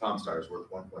 Tom Steyer's worth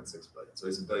 $1.6 billion, so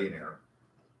he's a billionaire.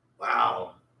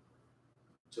 Wow,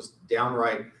 just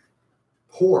downright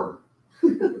poor.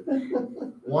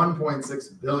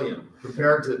 1.6 billion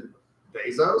compared to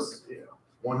Bezos. Yeah,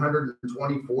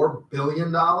 $124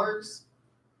 billion.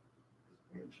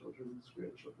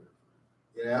 Grandchildren.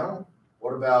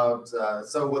 What about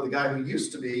the guy who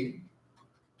used to be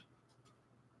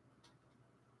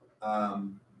Number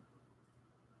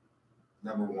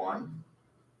one,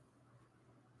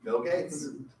 Bill Gates.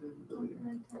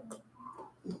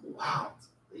 Wow,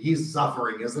 he's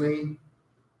suffering, isn't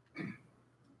he?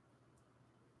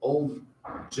 Old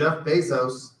Jeff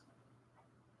Bezos,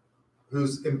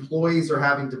 whose employees are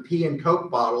having to pee in Coke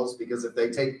bottles because if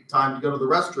they take time to go to the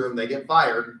restroom, they get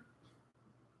fired.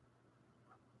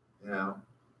 You know,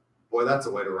 boy, that's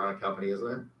a way to run a company, isn't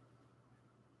it?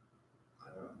 I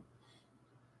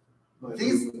don't know.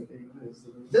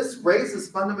 This raises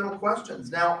fundamental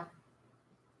questions now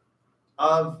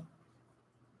of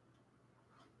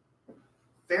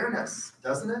fairness,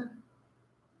 doesn't it?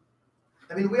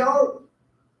 I mean,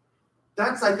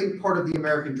 that's, I think, part of the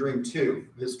American dream too,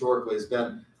 historically, has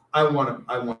been, I want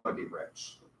to be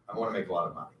rich. I want to make a lot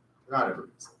of money. Not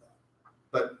everybody said that.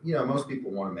 But, you know, most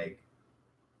people want to make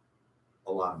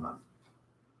a lot of money.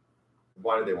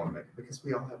 Why do they want to make it? Because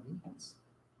we all have needs,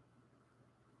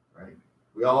 right?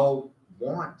 We all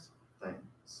want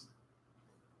things,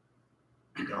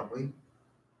 don't we?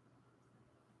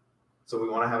 So we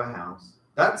want to have a house.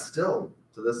 That's still,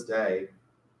 to this day,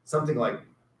 something like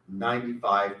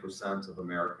 95% of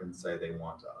Americans say they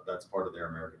want to. That's part of their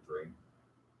American dream,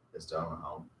 is to own a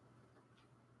home.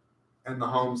 And the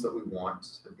homes that we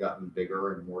want have gotten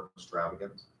bigger and more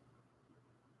extravagant.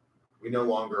 We no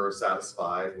longer are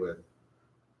satisfied with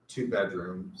 2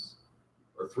 bedrooms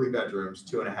or 3 bedrooms,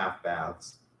 2.5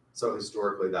 baths. So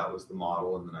historically, that was the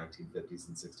model in the 1950s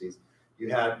and 60s. You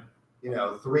had,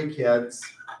 3 kids.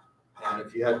 And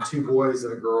if you had 2 boys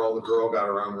and a girl, the girl got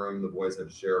her own room, the boys had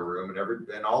to share a room,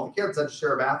 and all the kids had to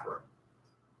share a bathroom.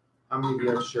 How many of you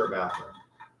had to share a bathroom?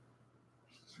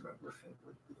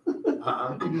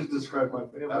 You just described my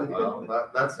family. Well,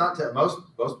 that's not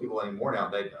most people anymore now.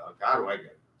 They God,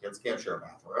 kids can't share a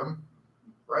bathroom.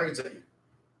 Crazy.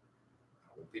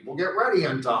 People get ready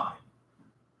in time.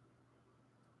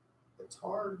 It's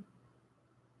hard.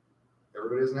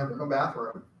 Everybody doesn't have their own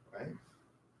bathroom, right?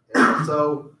 And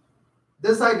so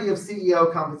this idea of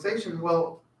CEO compensation,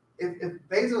 well, if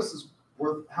Bezos is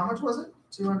worth, how much was it?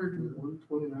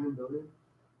 129 billion.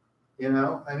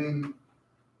 I mean,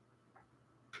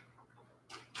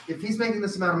 if he's making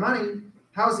this amount of money,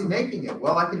 how is he making it?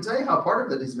 Well, I can tell you how part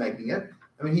of it he's making it.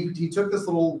 I mean, he took this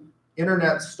little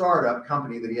internet startup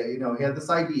company that he had this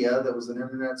idea that was an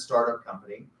internet startup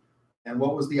company. And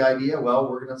what was the idea? Well,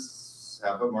 we're going to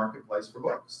have a marketplace for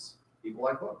books. People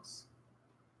like books.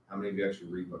 How many of you actually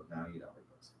read books now? You don't read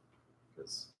books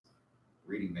because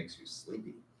reading makes you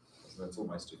sleepy. That's what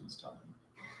my students tell me.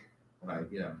 When I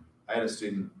had a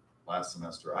student last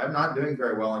semester. I'm not doing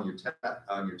very well on your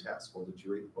test. Well, did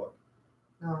you read the book?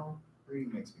 No,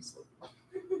 reading makes me sleepy.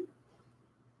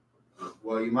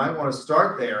 Well, you might want to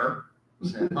start there.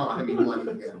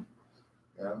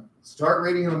 Start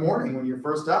reading in the morning when you're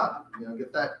first up.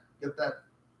 Get that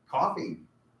coffee,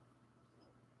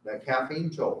 that caffeine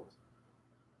jolt.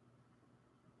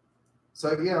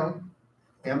 So,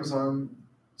 Amazon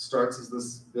starts as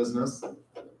this business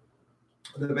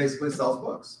that basically sells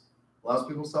books. Allows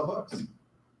people to sell books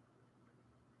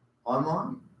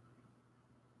online.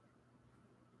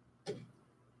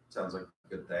 Sounds like a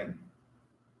good thing.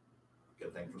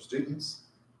 Good thing for students.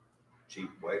 Cheap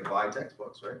way to buy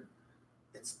textbooks, right?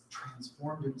 It's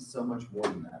transformed into so much more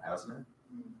than that, hasn't it?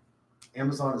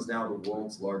 Amazon is now the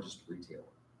world's largest retailer.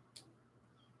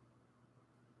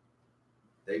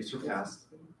 They've surpassed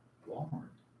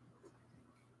Walmart.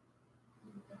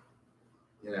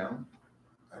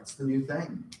 That's the new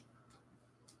thing.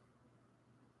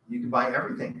 You can buy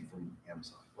everything from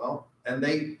Amazon. Well, and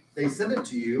they send it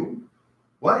to you.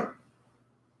 What?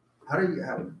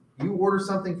 You order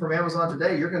something from Amazon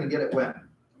today, you're going to get it when?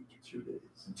 2 days.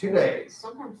 In 2 days.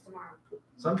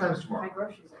 Sometimes tomorrow. My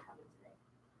groceries are coming today.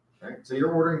 Right? So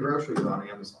you're ordering groceries on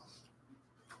Amazon.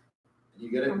 And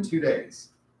you get it in 2 days.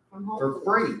 From Whole For Foods.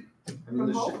 free.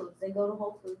 From Whole Foods. They go to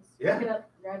Whole Foods. Yeah. Pick it up,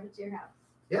 drive it to your house.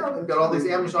 Yeah, they've got all these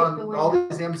Amazon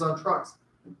trucks.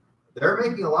 They're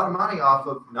making a lot of money off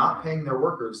of not paying their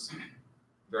workers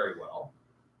very well.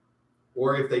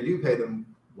 Or if they do pay them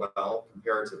well,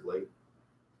 comparatively,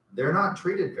 they're not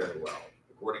treated very well,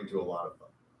 according to a lot of them.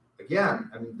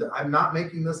 Again, I'm not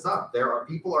making this up.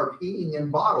 People are peeing in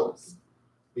bottles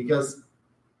because,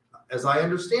 as I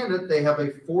understand it, they have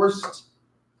a forced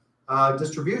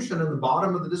distribution, and the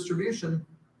bottom of the distribution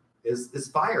is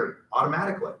fired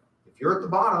automatically. If you're at the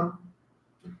bottom,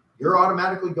 you're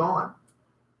automatically gone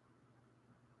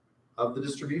of the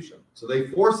distribution. So they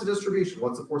force the distribution.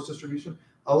 What's a forced distribution?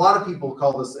 A lot of people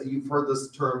call this, you've heard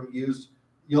this term used.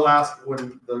 You'll ask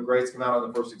when the grades come out on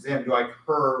the first exam, do I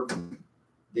curve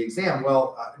the exam?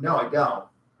 Well, no, I don't.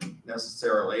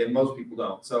 necessarily, and most people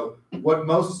don't. So what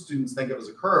most students think of as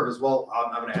a curve is, well,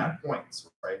 I'm going to add points,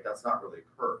 right? That's not really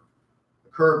a curve. A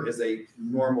curve is a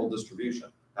normal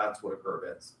distribution. That's what a curve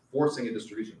is, forcing a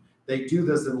distribution. They do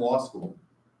this in law school.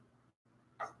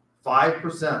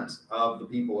 5% of the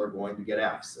people are going to get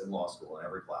Fs in law school in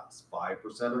every class.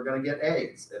 5% are going to get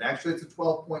As. And actually, it's a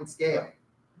 12-point scale.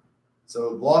 So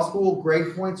law school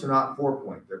grade points are not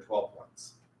 4-point, they're 12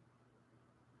 points.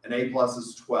 An A plus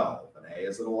is 12, an A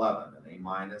is an 11, an A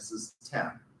minus is 10,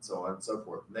 and so on and so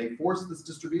forth. And they force this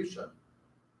distribution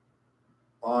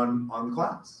on the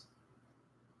class.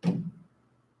 5%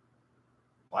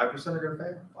 are going to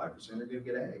fail, 5% are going to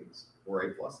get A's or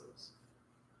A pluses.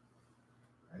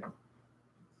 Right?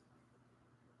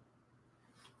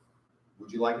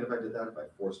 Would you like it if I did that, if I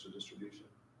forced a distribution?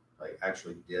 If I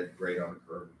actually did grade on a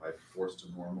curve, if I forced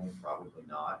a normal? Probably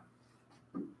not.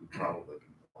 You'd probably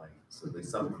complain. So at least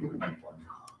some of you would complain.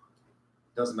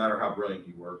 Doesn't matter how brilliant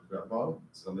you were, but well,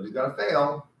 somebody's got to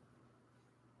fail.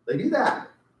 They do that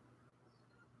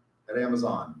at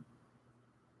Amazon.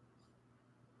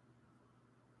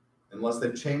 Unless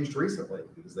they've changed recently,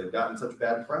 because they've gotten such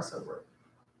bad press over it.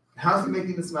 How's he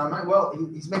making this amount of money? Well,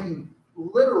 he's making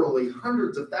literally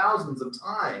hundreds of thousands of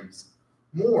times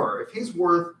more. If he's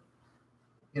worth,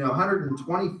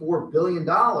 $124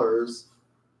 billion,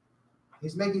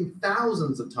 he's making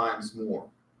thousands of times more,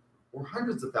 or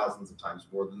hundreds of thousands of times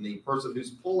more than the person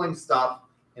who's pulling stuff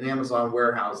in Amazon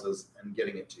warehouses and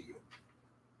getting it to you.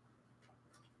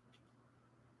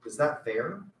 Is that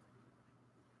fair?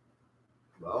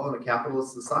 Well, in a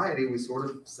capitalist society, we sort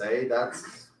of say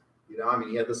that's,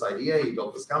 he had this idea, he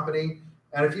built this company,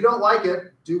 and if you don't like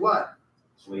it, do what?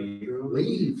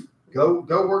 Leave. Go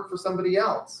work for somebody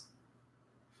else.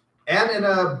 And in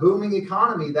a booming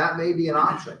economy, that may be an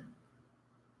option.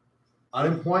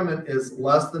 Unemployment is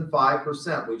less than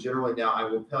 5%. We generally now, I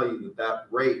will tell you that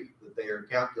rate that they are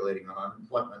calculating on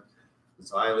unemployment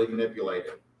is highly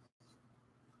manipulated.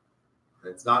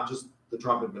 It's not just the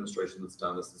Trump administration that's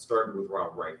done this. It started with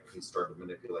Ronald Reagan. He started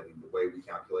manipulating the way we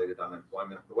calculated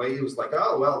unemployment. The way he was like,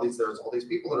 oh, well, there's all these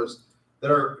people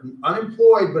that are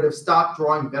unemployed but have stopped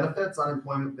drawing benefits,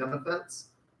 unemployment benefits.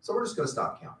 So we're just going to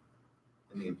stop counting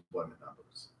in the employment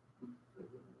numbers.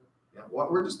 Yeah,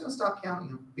 we're just going to stop counting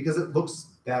them because it looks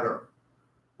better.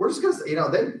 We're just going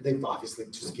to, they've obviously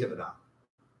just given up.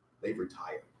 They've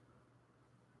retired.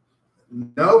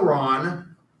 No,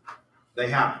 Ron, they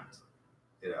haven't.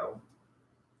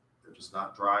 They're just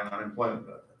not drawing unemployment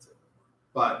benefits.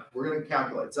 But we're going to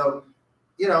calculate. So,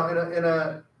 in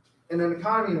an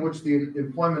economy in which the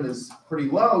employment is pretty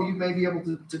low, you may be able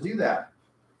to do that,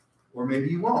 or maybe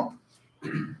you won't,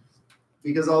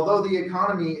 because although the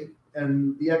economy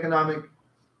and the economic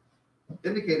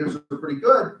indicators are pretty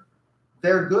good,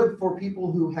 they're good for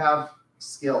people who have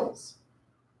skills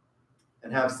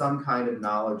and have some kind of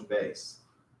knowledge base.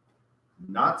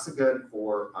 Not so good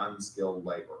for unskilled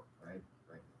labor, right?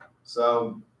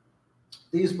 So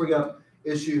these bring up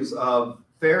issues of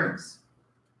fairness.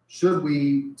 Should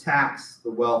we tax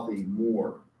the wealthy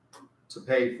more to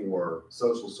pay for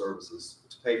social services,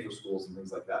 to pay for schools and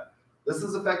things like that? This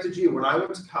has affected you. When I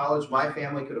went to college, my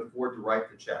family could afford to write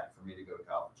the check for me to go to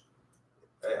college.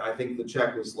 I think the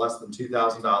check was less than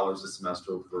 $2,000 a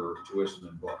semester for tuition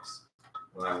and books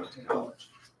when I went to college.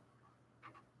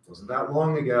 Wasn't that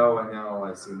long ago. I know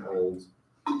I seem old,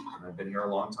 and I've been here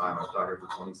a long time. I've taught here for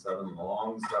 27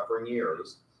 long, suffering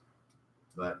years,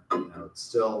 but it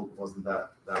still wasn't that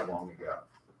long ago.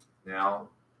 Now,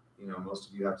 most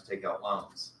of you have to take out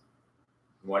loans.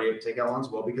 Why do you have to take out loans?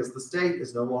 Well, because the state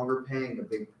is no longer paying a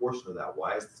big portion of that.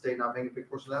 Why is the state not paying a big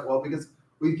portion of that? Well, because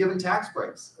we've given tax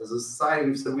breaks as a society.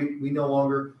 We've said we no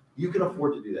longer. You can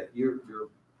afford to do that. You're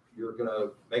going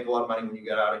to make a lot of money when you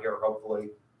get out of here, hopefully.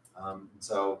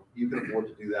 So you can afford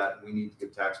to do that, and we need to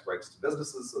give tax breaks to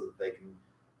businesses so that they can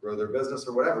grow their business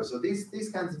or whatever. So these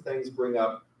kinds of things bring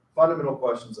up fundamental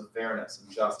questions of fairness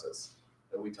and justice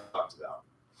that we talked about.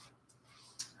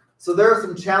 So there are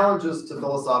some challenges to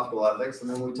philosophical ethics,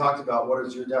 and when we talked about what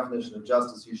is your definition of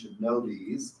justice, you should know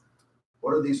these.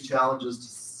 What are these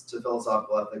challenges to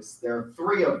philosophical ethics? There are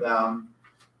 3 of them.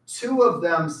 2 of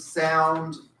them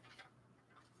sound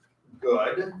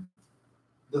good.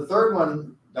 The third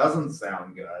one doesn't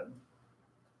sound good,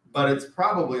 but it's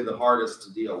probably the hardest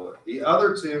to deal with. The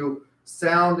other 2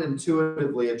 sound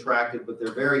intuitively attractive, but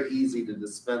they're very easy to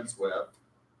dispense with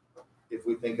if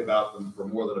we think about them for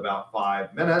more than about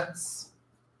 5 minutes.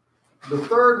 The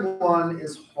third one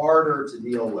is harder to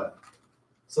deal with.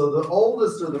 So the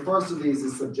oldest or the first of these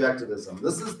is subjectivism.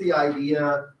 This is the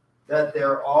idea that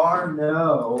there are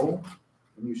no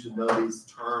and you should know these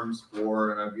terms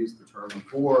for, and I've used the term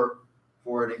before,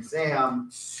 for an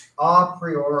exam, a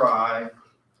priori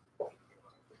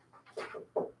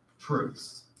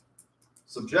truths.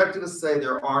 Subjectivists say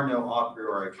there are no a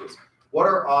priori truths. What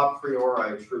are a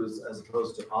priori truths as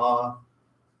opposed to a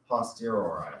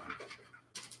posteriori?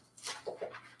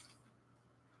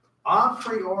 A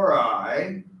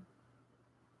priori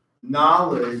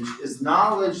knowledge is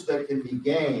knowledge that can be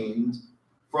gained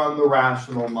from the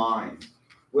rational mind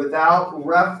without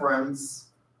reference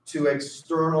to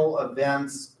external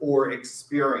events or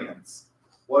experience.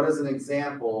 What is an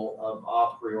example of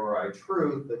a priori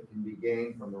truth that can be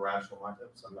gained from the rational mind?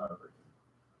 Oops, I'm not a very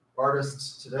good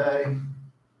artist today.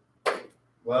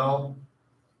 Well,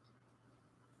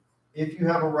 if you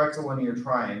have a rectilinear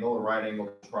triangle, a right angle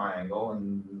triangle,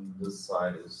 and this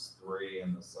side is 3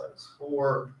 and this side is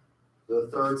 4, the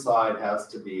third side has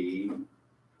to be,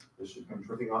 this should come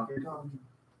tripping off your tongue.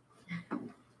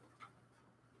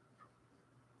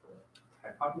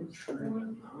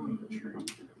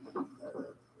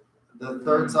 The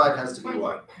third side has to be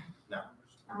what? No.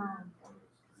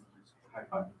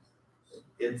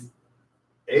 It's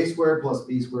a squared plus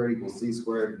b squared equals c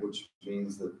squared, which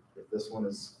means that if this one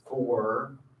is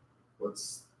 4,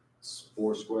 what's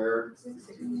 4 squared?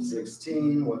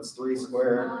 16. What's 3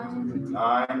 squared?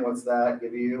 9. What's that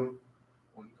give you?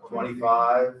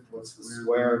 25. What's the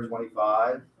square of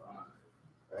 25?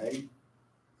 Right?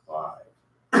 5.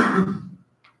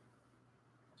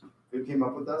 Who came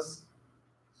up with this?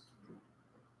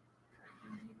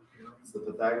 It's the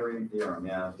Pythagorean theorem,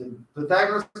 yeah. Did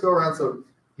Pythagoras go around, so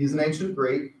he's an ancient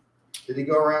Greek. Did he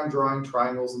go around drawing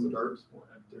triangles in the dirt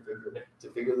to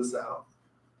figure this out?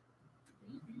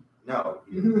 No,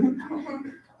 he didn't.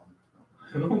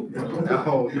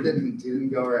 No, he didn't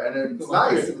go around. And it's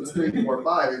nice if it's 3, 4,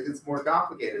 5. It gets more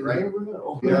complicated, right?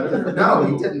 Yeah. No,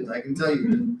 he didn't. I can tell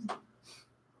you.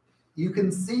 You can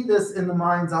see this in the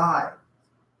mind's eye.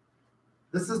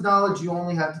 This is knowledge you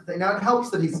only have to think. Now, it helps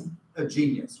that he's a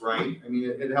genius, right? I mean,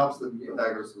 it helps that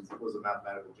Pythagoras was a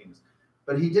mathematical genius.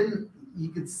 But he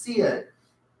could see it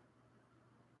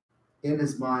in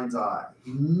his mind's eye.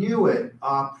 He knew it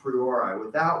a priori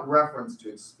without reference to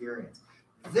experience.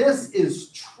 This is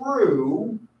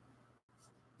true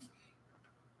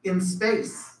in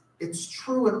space. It's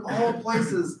true in all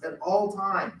places at all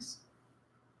times.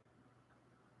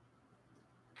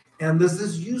 And this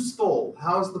is useful.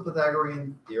 How is the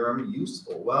Pythagorean theorem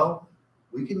useful? Well,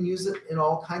 we can use it in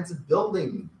all kinds of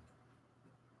building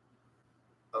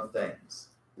of things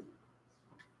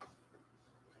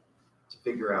to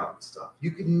figure out stuff.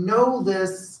 You can know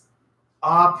this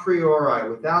a priori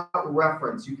without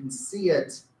reference. You can see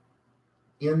it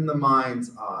in the mind's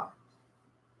eye.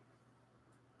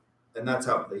 And that's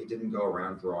how he didn't go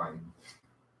around drawing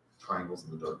triangles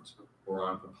in the dirt or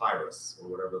on papyrus or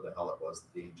whatever the hell it was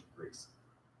that the ancient Greeks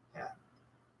had.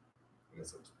 I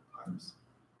guess it was papyrus.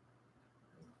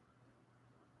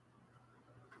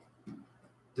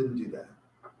 Didn't do that.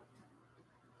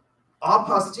 A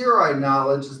posteriori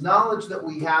knowledge is knowledge that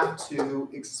we have to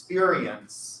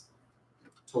experience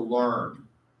to learn.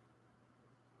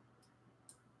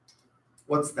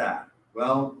 What's that?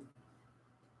 Well,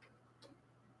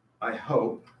 I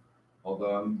hope,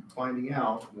 although I'm finding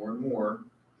out more and more,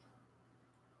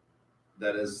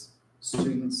 that as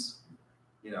students,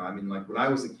 I mean, like when I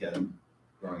was a kid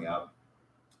growing up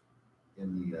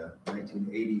in the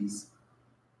 1980s,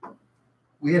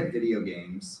 we had video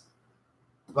games,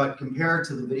 but compared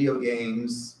to the video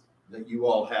games that you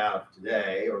all have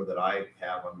today or that I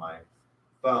have on my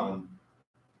phone,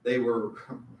 they were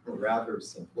rather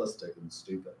simplistic and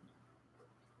stupid.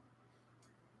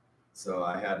 So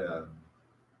I had a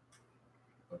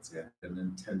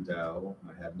Nintendo,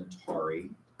 I had an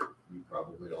Atari. You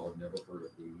probably all have never heard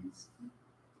of these.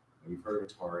 You've heard of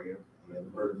Atari, you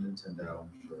haven't heard of Nintendo,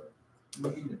 I'm sure.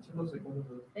 Nintendo's like one of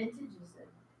the Vintage is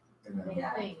a And then,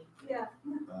 big thing. Yeah.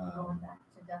 Going back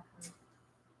to Duck Hunt.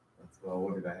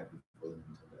 what did I have before the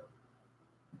Nintendo?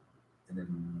 And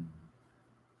then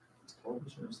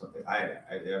television or something. Anyway,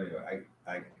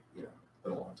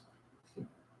 been a long time.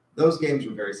 Those games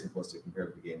were very simplistic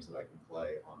compared to the games that I can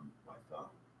play on my phone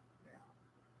now.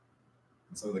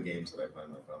 And some of the games that I play on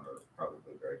my phone are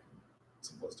probably very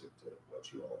simplistic to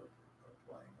what you all are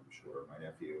playing, I'm sure. My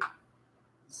nephew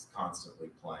is constantly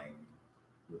playing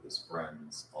with his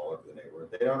friends all over the neighborhood.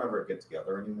 They don't ever get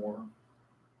together anymore.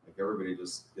 Like everybody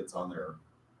just gets on their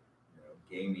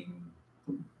gaming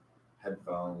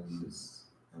headphones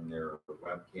and their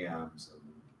webcams and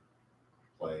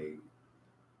play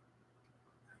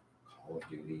Call of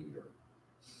Duty or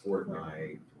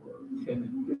Fortnite or,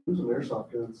 Who's an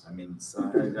airsoft guns? I mean, so,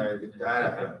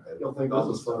 I You'll think all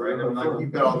this this is stuff, fun, right? you're I'm like, fun.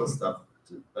 you've got all this stuff,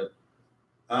 but,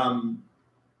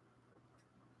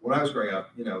 when I was growing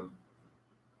up,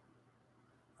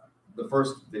 the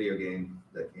first video game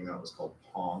that came out was called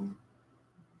Pong.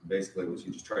 Basically, was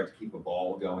you just tried to keep a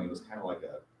ball going. It was kind of like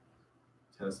a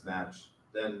tennis match.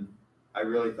 Then I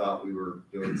really thought we were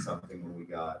doing something when we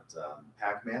got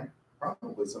Pac-Man.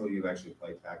 Probably some of you have actually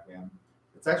played Pac-Man.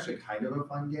 It's actually kind of a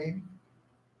fun game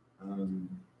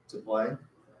to play.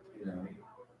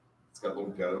 It's got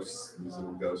little ghosts, and these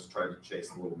little ghosts try to chase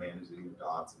the little man who's eating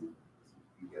dots, and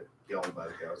you get killed by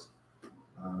the ghost.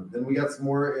 Then we got some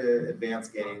more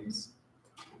advanced games.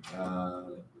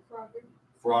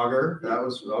 Frogger, that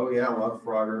was, oh yeah, I love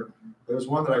Frogger. There was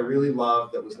one that I really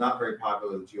loved that was not very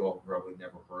popular that you all probably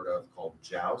never heard of called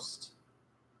Joust.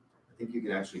 I think you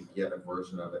can actually get a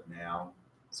version of it now.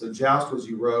 So Joust was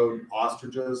you rode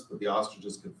ostriches, but the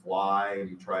ostriches could fly, and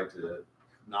you tried to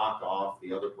knock off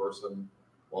the other person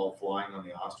while flying on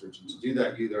the ostrich. And to do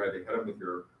that, you either had to hit them with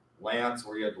your lance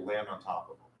or you had to land on top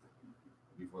of them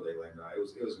before they landed. It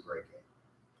was a great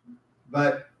game.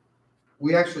 But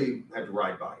we actually had to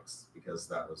ride bikes because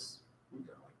that was, like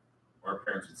our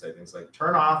parents would say things like,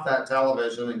 turn off that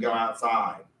television and go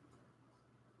outside.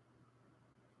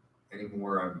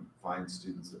 Anymore, I find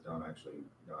students that don't actually,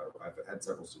 I've had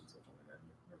several students that told me that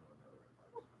never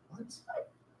know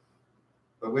what?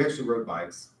 But we actually rode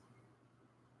bikes.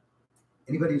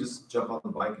 Anybody just jump on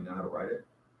the bike and know how to ride it?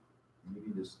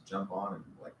 Maybe just jump on and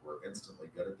we're instantly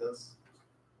good at this?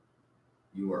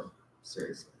 You are,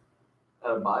 seriously.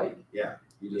 A bike? Yeah,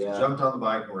 you just jumped on the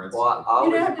bike and we're instantly.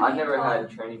 Well, I never had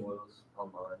training wheels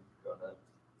on mine growing up.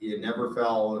 You never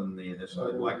fell in the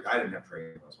initial, I didn't have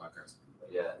training wheels, my parents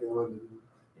didn't. Yeah.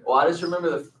 Yeah. Well, I just remember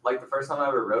the first time I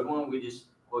ever rode one,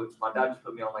 my dad just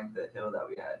put me on the hill that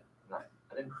we had. And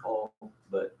I didn't fall,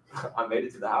 but I made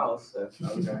it to the house. So.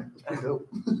 Okay.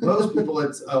 Most people,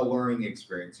 it's a learning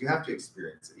experience. You have to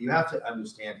experience it. You have to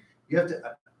understand.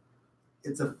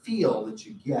 It's a feel that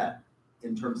you get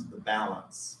in terms of the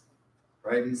balance,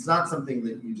 right? And it's not something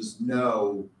that you just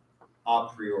know a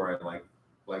priori,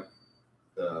 like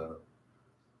the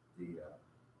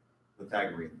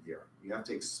Pythagorean theorem. You have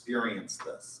to experience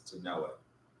this to know it.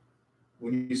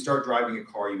 When you start driving a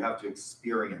car, you have to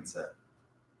experience it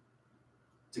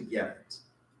to get it.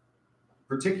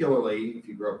 Particularly if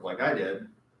you grew up like I did.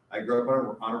 I grew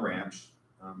up on a ranch.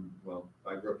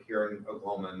 I grew up here in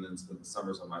Oklahoma and then spent the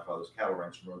summers on my father's cattle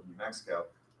ranch in northern New Mexico.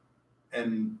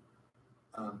 And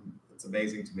it's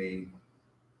amazing to me.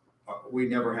 We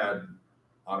never had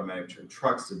automatic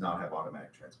trucks. Did not have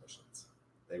automatic transmissions.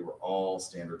 They were all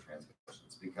standard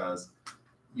transmissions because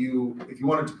if you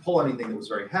wanted to pull anything that was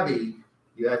very heavy,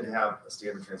 you had to have a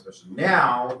standard transmission.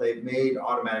 Now they've made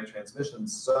automatic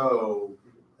transmissions so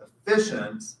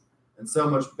efficient and so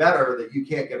much better that you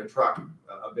can't get a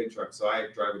big truck. So I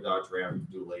drive a Dodge Ram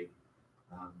dually,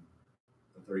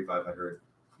 a 3500.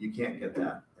 You can't get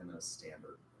that in a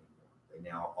standard anymore. They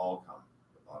now all come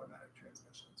with automatic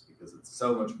transmissions because it's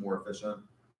so much more efficient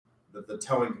that the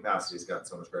towing capacity has gotten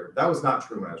so much greater. That was not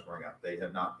true when I was growing up. They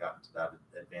had not gotten to that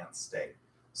advanced state.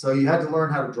 So you had to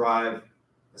learn how to drive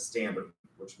a standard,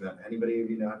 which meant anybody of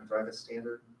you know how to drive a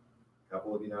standard? A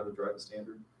couple of you know how to drive a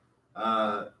standard?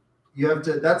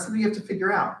 That's something you have to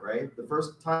figure out, right? The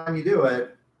first time you do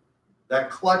it, that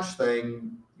clutch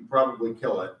thing, you probably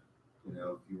kill it.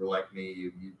 If you were like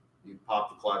me, you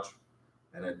pop the clutch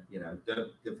and it,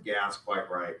 didn't get the gas quite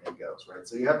right and it goes, right?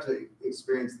 So you have to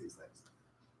experience these things.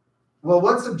 Well,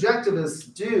 what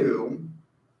subjectivists do,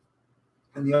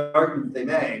 and the argument they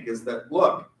make is that,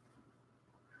 look,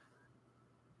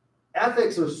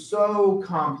 ethics are so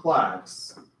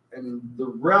complex and the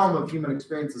realm of human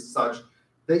experience is such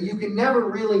that you can never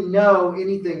really know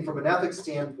anything from an ethics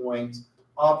standpoint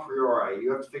a priori.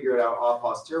 You have to figure it out a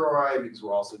posteriori because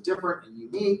we're all so different and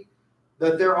unique,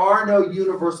 that there are no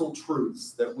universal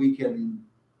truths that we can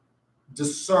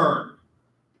discern.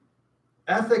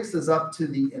 Ethics is up to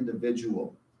the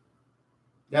individual.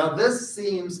 Now, this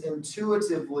seems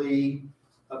intuitively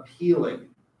appealing.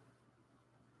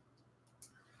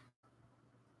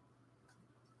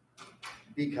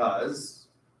 Because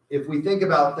if we think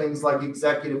about things like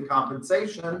executive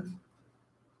compensation,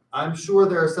 I'm sure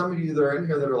there are some of you that are in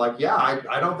here that are like, yeah,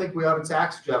 I don't think we ought to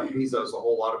tax Jeff Bezos a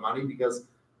whole lot of money because,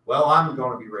 well, I'm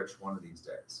going to be rich one of these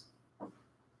days.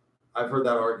 I've heard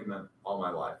that argument all my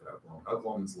life in Oklahoma.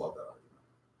 Oklahomans love that argument.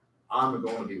 I'm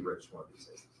going to be rich one of these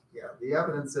days. Yeah, the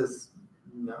evidence is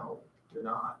no, you're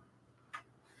not.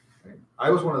 Right? I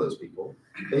was one of those people.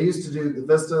 They used to do the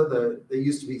Vista. They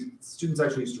used to be students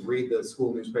actually used to read the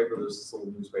school newspaper. There's this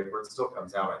little newspaper. It still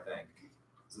comes out, I think.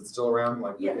 Is it still around?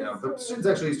 Like, you know, but students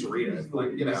actually used to read it.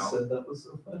 Like, you know, Said that was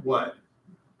so funny. what?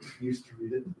 Used to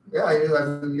read it. Yeah,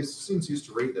 I mean, students used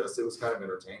to read this. It was kind of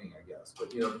entertaining, I guess.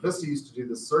 But, you know, Vista used to do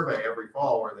this survey every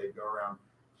fall where they'd go around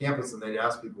campus and they'd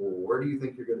ask people, well, where do you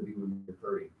think you're going to be when you're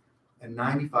 30? And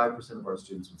 95% of our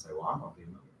students would say, well, I'm going to be a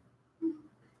millionaire.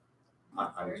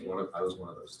 I was one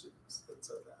of those students that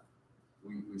said that.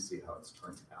 We see how it's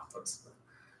turned out. It's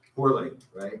poorly,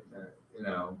 right? You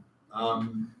know,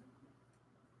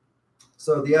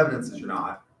 so the evidence is you're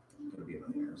not going to be a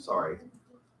millionaire. Sorry.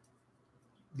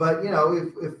 But, you know,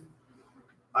 if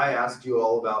I asked you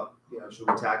all about, you know, should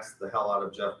we tax the hell out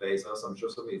of Jeff Bezos? I'm sure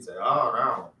somebody would say,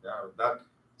 oh, no, that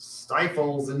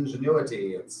stifles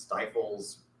ingenuity. It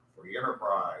stifles free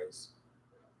enterprise.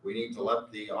 We need to let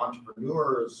the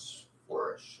entrepreneurs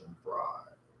flourish and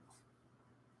thrive.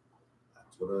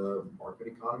 That's what a market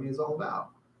economy is all about.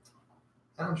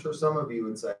 And I'm sure some of you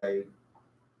would say,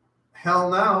 hell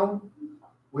no.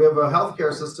 We have a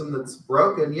healthcare system that's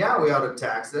broken. Yeah, we ought to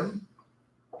tax him.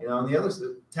 You know, and the others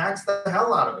tax the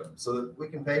hell out of him so that we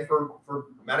can pay for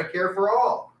Medicare for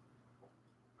all.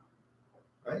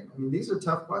 Right? I mean, these are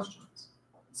tough questions.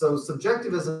 So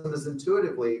subjectivism is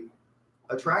intuitively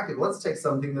attractive. Let's take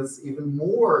something that's even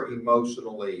more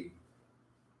emotionally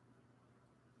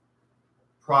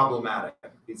problematic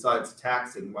besides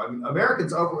taxing. I mean,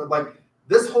 Americans over like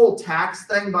this whole tax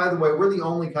thing, by the way, we're the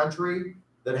only country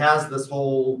that has this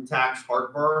whole tax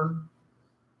heartburn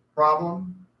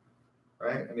problem.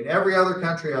 Right? I mean, every other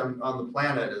country on the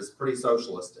planet is pretty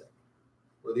socialistic.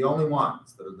 We're the only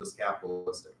ones that are this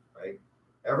capitalistic, right?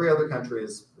 Every other country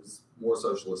is more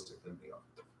socialistic than we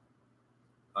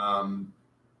are.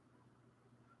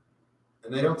 And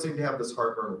they don't seem to have this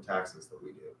heartburn with taxes that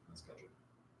we do in this country.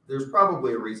 There's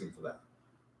probably a reason for that.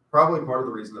 Probably part of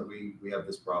the reason that we have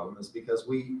this problem is because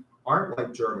we aren't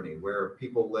like Germany, where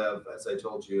people live, as I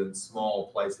told you, in small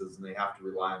places and they have to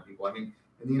rely on people. I mean,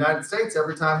 in the United States,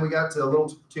 every time we got to a little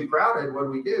too crowded, what do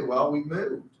we do? Well, we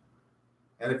moved.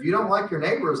 And if you don't like your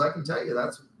neighbors, I can tell you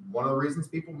that's one of the reasons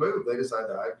people move. They decide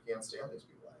that I can't stand these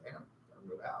people. I am going to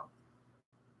move out.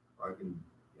 Or I can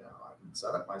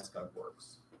set up my skunk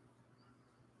works.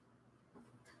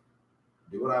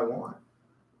 Do what I want.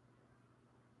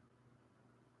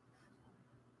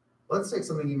 Let's take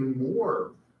something even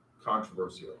more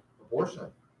controversial,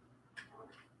 abortion.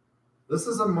 This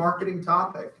is a marketing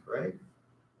topic, right?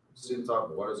 Students talk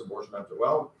about what is abortion after?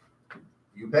 Well,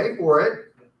 you pay for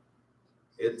it.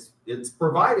 It's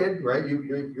provided, right?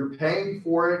 You're paying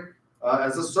for it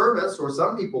as a service, or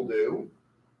some people do.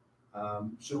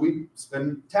 Should we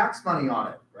spend tax money on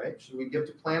it, right? Should we give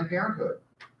to Planned Parenthood?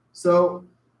 So,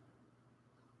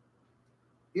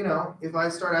 you know, if I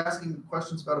start asking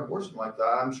questions about abortion like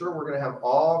that, I'm sure we're going to have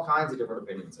all kinds of different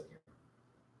opinions in here.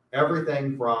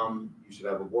 Everything from you should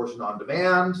have abortion on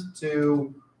demand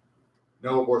to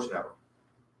no abortion ever.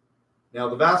 Now,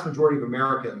 the vast majority of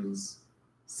Americans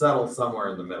settle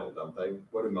somewhere in the middle, don't they?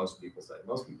 What do most people say?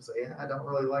 Most people say, yeah, I don't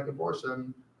really like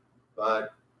abortion,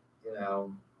 but, you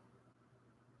know,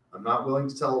 I'm not willing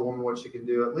to tell a woman what she can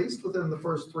do, at least within the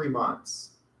first 3 months.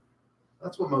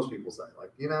 That's what most people say.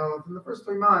 Like, you know, within the first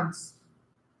 3 months,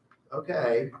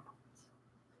 okay.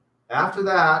 After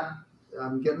that,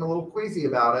 I'm getting a little queasy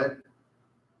about it,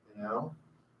 you know.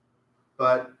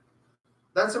 But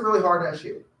that's a really hard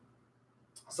issue.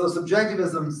 So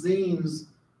subjectivism seems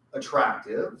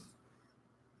attractive,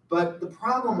 but the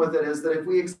problem with it is that if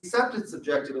we accepted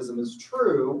subjectivism as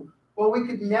true, well, we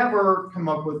could never come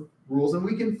up with rules, and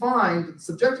we can find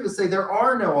subjectivists say there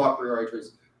are no a priori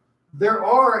truths. There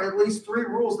are at least 3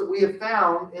 rules that we have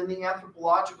found in the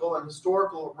anthropological and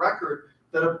historical record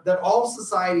that all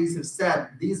societies have said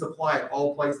these apply at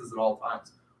all places at all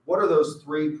times. What are those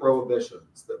 3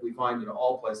 prohibitions that we find in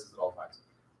all places at all times?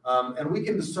 And we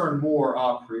can discern more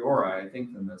a priori, I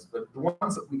think, than this, but the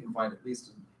ones that we can find, at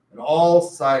least in all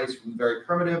societies, from very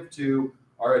primitive to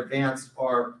our advanced,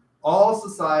 are all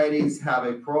societies have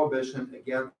a prohibition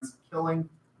against killing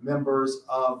members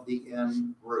of the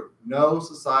in-group. No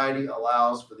society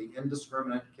allows for the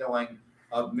indiscriminate killing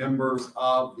of members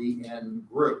of the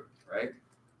in-group, right?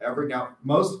 Now,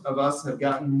 most of us have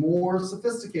gotten more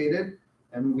sophisticated,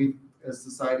 and we, as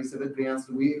societies have advanced,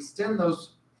 and we extend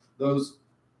those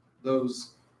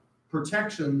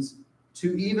protections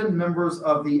to even members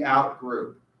of the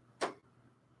out-group.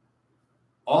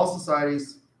 All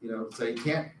societies, you know, say you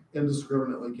can't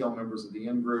indiscriminately kill members of the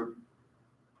in-group.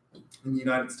 In the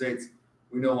United States,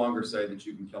 we no longer say that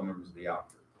you can kill members of the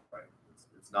out-group, right?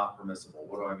 It's It's not permissible.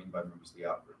 What do I mean by members of the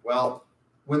out-group? Well,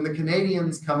 when the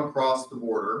Canadians come across the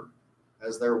border,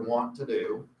 as they're wont to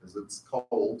do, because it's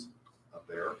cold up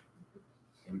there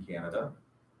in Canada,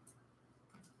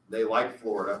 they like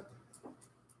Florida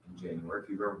in January. If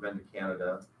you've ever been to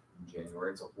Canada in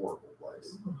January, it's a horrible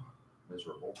place,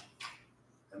 miserable.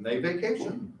 And they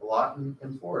vacation a lot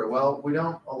in Florida. Well, we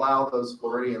don't allow those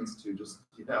Floridians to just,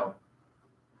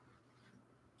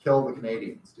 kill the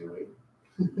Canadians, do we?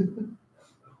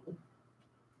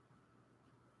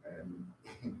 And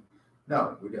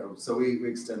no, we don't. So we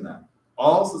extend that.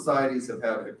 All societies have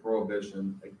had a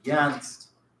prohibition against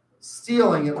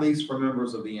stealing, at least from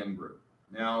members of the in-group.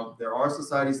 Now, there are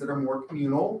societies that are more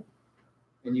communal,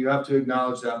 and you have to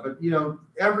acknowledge that. But,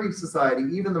 every society,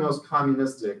 even the most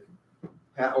communistic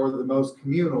or the most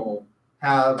communal,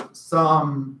 have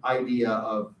some idea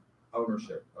of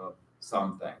ownership of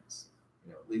some things.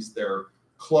 At least their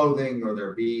clothing or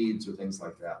their beads or things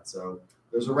like that. So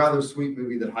there's a rather sweet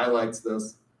movie that highlights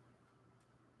this,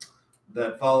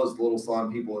 that follows the Little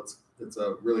Swan people. It's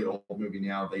a really old movie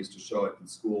now. They used to show it in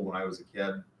school when I was a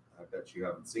kid. I bet you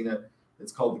haven't seen it.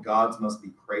 It's called The Gods Must Be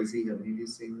Crazy. Have any of you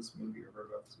seen this movie or heard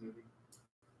about this movie?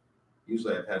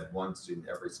 Usually I've had one student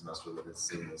every semester that has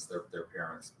seen this. Their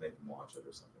parents make them watch it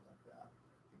or something like that.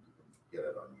 I think you can get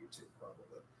it on YouTube probably.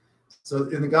 So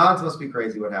in The Gods Must Be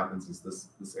Crazy, what happens is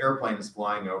this airplane is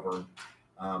flying over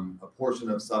a portion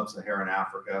of sub-Saharan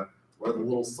Africa where the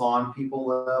Little San people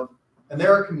live. And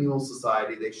they're a communal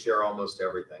society. They share almost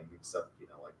everything except,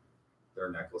 like their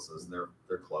necklaces and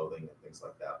their clothing and things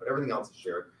like that. But everything else is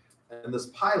shared. And this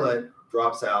pilot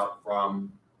drops out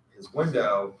from his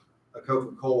window a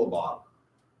Coca-Cola bottle.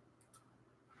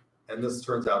 And this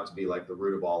turns out to be like the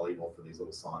root of all evil for these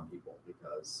Little San people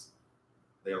because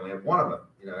they only have one of them.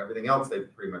 Everything else they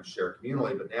pretty much share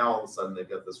communally. But now all of a sudden they've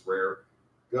got this rare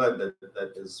good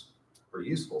that is pretty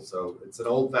useful. So it's an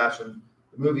old-fashioned.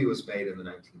 The movie was made in the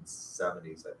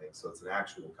 1970s, I think. So it's an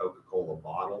actual Coca-Cola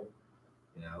bottle.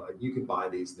 You can buy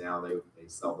these now. They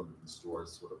sell them in the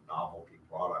stores, sort of novelty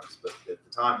products. But at the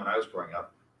time when I was growing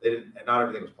up, they didn't. And not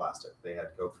everything was plastic. They had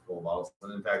Coca-Cola bottles,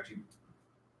 and in fact, you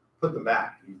put them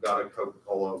back. You've got a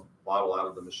Coca-Cola bottle out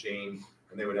of the machine,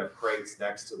 and they would have crates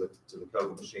next to the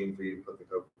Coca machine for you to put the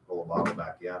Coca-Cola bottle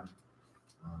back in.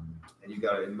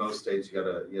 And in most states, you had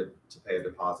to pay a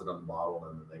deposit on the bottle,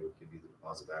 and then they would give you the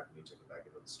deposit back when you took it back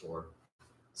into the store.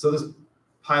 So this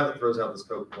pilot throws out this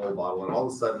Coca-Cola bottle, and all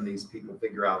of a sudden, these people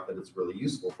figure out that it's really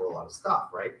useful for a lot of stuff,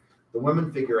 right? The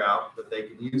women figure out that they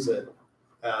can use it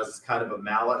as kind of a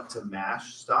mallet to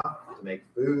mash stuff, to make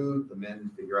food. The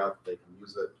men figure out that they can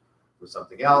use it for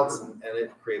something else, and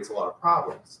it creates a lot of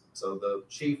problems. So the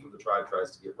chief of the tribe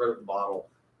tries to get rid of the bottle,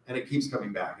 and it keeps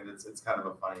coming back, and it's kind of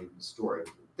a funny story.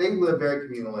 They live very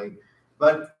communally,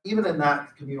 but even in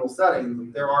that communal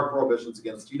setting, there are prohibitions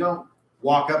against. You don't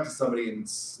walk up to somebody and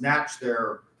snatch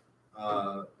their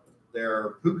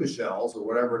puka shells or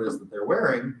whatever it is that they're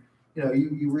wearing.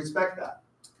 You respect that.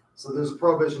 So there's a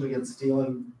prohibition against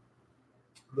stealing.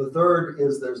 The third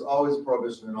is there's always a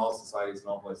prohibition in all societies, in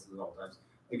all places, at all times,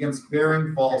 against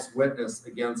bearing false witness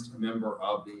against a member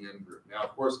of the in-group. Now,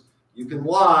 of course, you can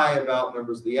lie about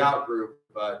members of the out-group,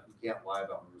 but you can't lie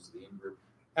about members of the in-group.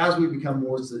 As we become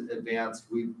more advanced,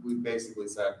 we basically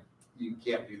said you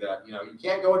can't do that. You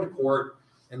can't go into court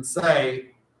and say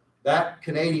that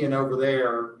Canadian over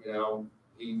there,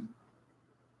 he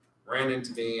ran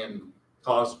into me and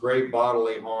caused great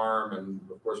bodily harm, and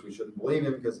of course we shouldn't believe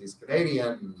him because he's Canadian.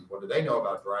 And what do they know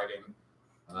about driving?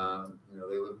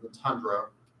 They live in the tundra.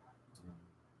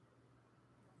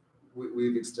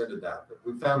 We've extended that, but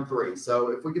we found 3. So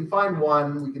if we can find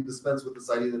one, we can dispense with this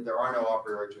idea that there are no a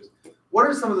priori truths. What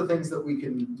are some of the things that we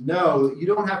can know that you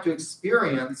don't have to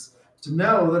experience to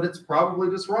know that it's probably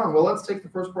just wrong? Well, let's take the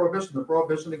first prohibition, the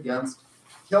prohibition against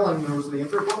killing members of the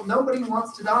in-group. Well, nobody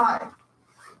wants to die,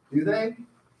 do they?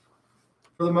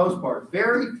 For the most part,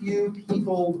 very few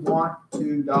people want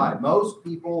to die. Most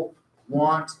people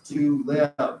want to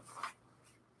live.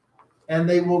 And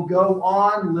they will go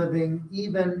on living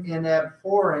even in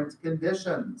abhorrent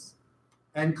conditions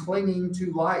and clinging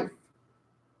to life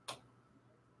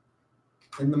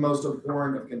in the most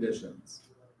abhorrent of conditions.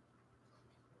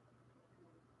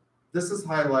 This is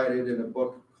highlighted in a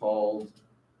book called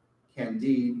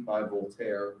Candide by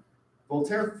Voltaire.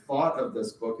 Voltaire thought of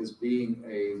this book as being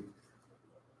a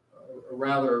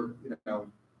rather,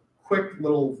 quick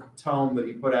little tome that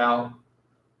he put out.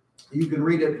 You can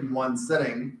read it in one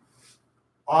sitting.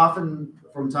 Often,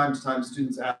 from time to time,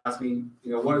 students ask me,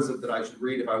 what is it that I should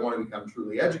read if I want to become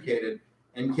truly educated?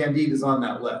 And Candide is on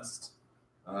that list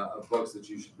of books that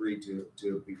you should read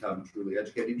to become truly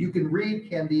educated. You can read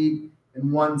Candide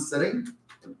in one sitting.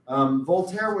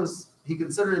 Voltaire he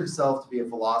considered himself to be a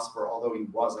philosopher, although he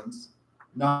wasn't,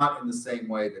 not in the same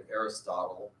way that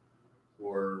Aristotle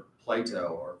or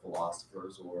Plato are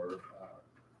philosophers, or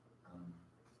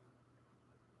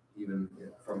even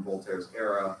from Voltaire's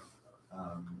era,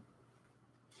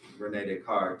 René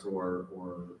Descartes or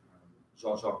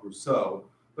Jean-Jacques Rousseau.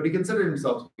 But he considered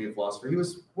himself to be a philosopher. He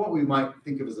was what we might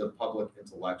think of as a public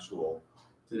intellectual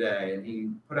today, and he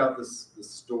put out this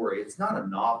story. It's not a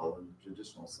novel in the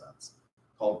traditional sense,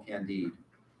 called Candide,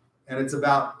 and it's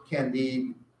about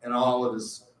Candide and all of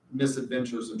his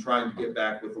misadventures and trying to get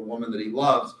back with a woman that he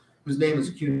loves, whose name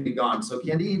is Cunegonde. So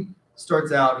Candide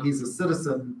starts out, he's a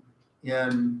citizen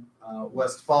in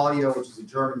Westphalia, which is a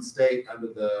German state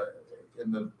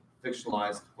in the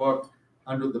fictionalized book,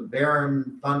 under the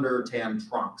Baron Thunder Tan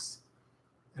Trunks.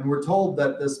 And we're told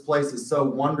that this place is so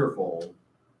wonderful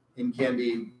in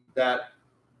Candide that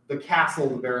the castle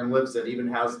the Baron lives in even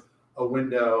has a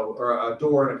window or a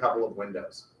door and a couple of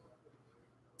windows.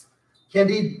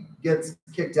 Candide gets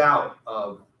kicked out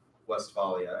of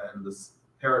Westphalia and this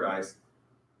paradise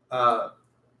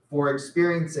for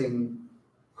experiencing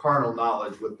carnal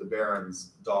knowledge with the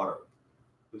Baron's daughter,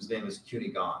 whose name is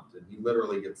Cunegonde, and he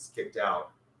literally gets kicked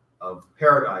out of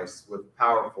paradise with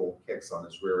powerful kicks on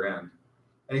his rear end.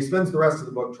 And he spends the rest of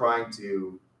the book trying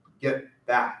to get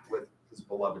back with his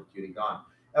beloved Cunegonde.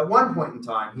 At one point in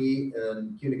time, he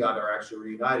and Cunegonde are actually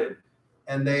reunited,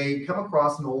 and they come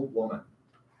across an old woman.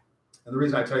 And the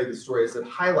reason I tell you this story is it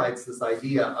highlights this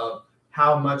idea of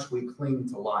how much we cling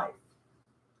to life.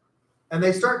 And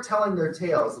they start telling their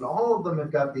tales, and all of them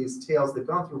have got these tales. They've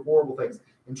gone through horrible things.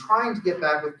 In trying to get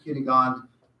back with Cunegonde,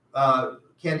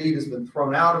 Candide has been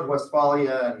thrown out of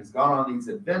Westphalia, and he's gone on these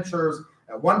adventures.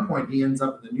 At one point, he ends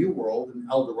up in the New World, in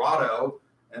El Dorado,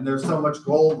 and there's so much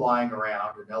gold lying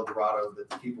around in El Dorado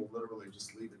that people literally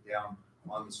just leave it down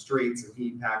on the streets, and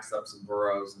he packs up some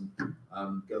burros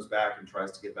and goes back and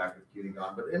tries to get back with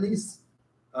Cunegonde. But in these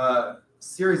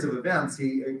series of events,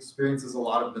 he experiences a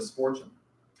lot of misfortune.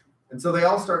 And so they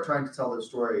all start trying to tell their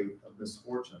story of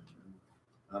misfortune.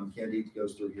 Candide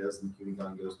goes through his, and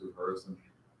Cunegonde goes through hers. And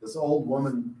this old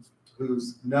woman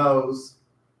whose nose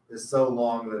is so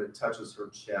long that it touches her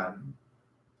chin,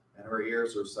 and her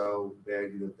ears are so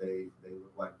big that they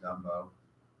look like Dumbo.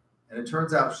 And it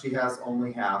turns out she has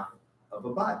only half of a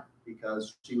butt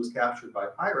because she was captured by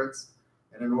pirates,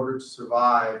 and in order to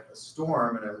survive a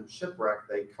storm and a shipwreck,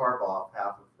 they carve off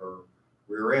half of her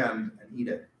rear end and eat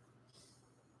it.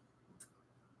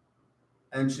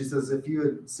 And she says, if you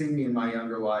had seen me in my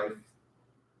younger life,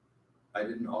 I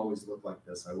didn't always look like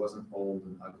this. I wasn't old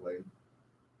and ugly,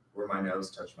 where my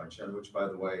nose touched my chin, which, by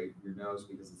the way, your nose,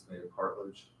 because it's made of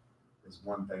cartilage, is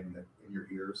one thing that in your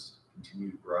ears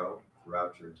continue to grow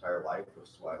throughout your entire life, which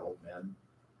is why old men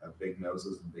have big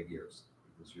noses and big ears,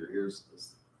 because your ears,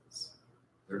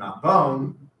 they're not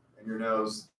bone, and your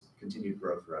nose continue to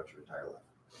grow throughout your entire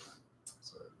life.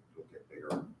 So you'll get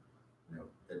bigger,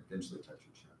 eventually touch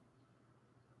your chin.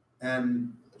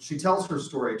 And she tells her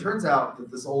story. It turns out that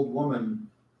this old woman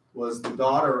was the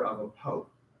daughter of a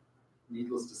pope.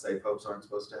 Needless to say, popes aren't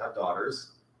supposed to have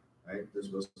daughters, right? They're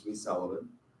supposed to be celibate.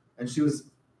 And she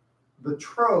was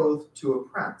betrothed to a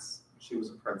prince. She was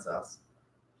a princess.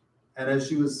 And as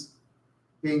she was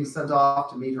being sent off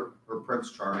to meet her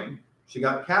Prince Charming, she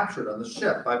got captured on the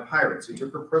ship by pirates who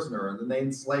took her prisoner, and then they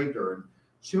enslaved her. And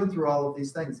she went through all of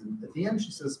these things. And at the end,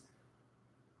 she says,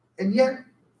 and yet,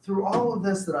 through all of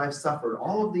this that I've suffered,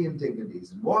 all of the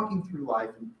indignities and walking through life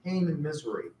in pain and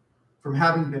misery from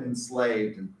having been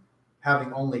enslaved and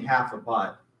having only half a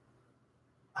butt,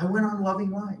 I went on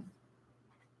loving life.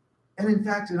 And in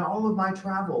fact, in all of my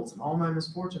travels and all my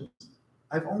misfortunes,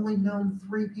 I've only known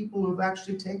 3 people who have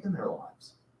actually taken their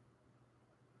lives.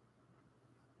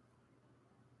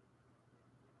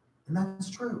 And that's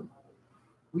true.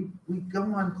 We go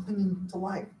on clinging to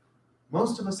life.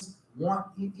 Most of us want,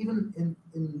 even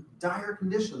in dire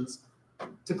conditions,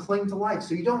 to cling to life.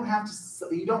 So you don't have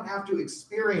to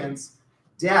experience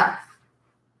death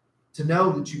to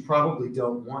know that you probably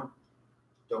don't want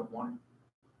it,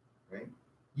 right?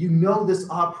 You know this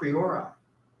a priori,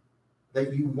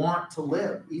 that you want to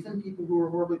live. Even people who are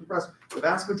horribly depressed, the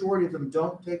vast majority of them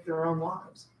don't take their own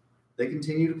lives. They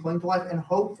continue to cling to life and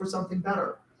hope for something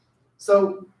better.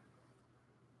 So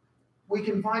we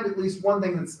can find at least one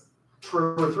thing that's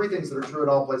true, or 3 things that are true at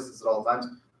all places at all times,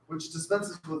 which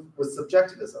dispenses with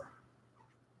subjectivism.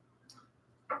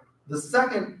 The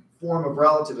second form of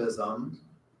relativism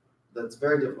that's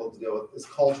very difficult to deal with is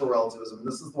cultural relativism.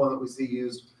 This is the one that we see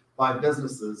used by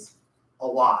businesses a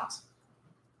lot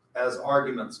as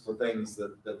arguments for things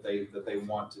that they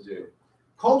want to do.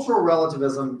 cultural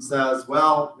relativism says,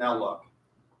 well, now look,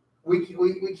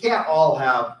 we can't all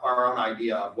have our own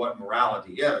idea of what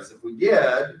morality is. If we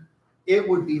did, it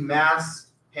would be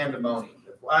mass pandemonium.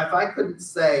 If I couldn't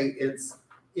say it's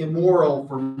immoral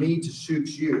for me to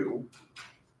shoot you,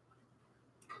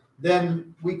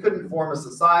 then we couldn't form a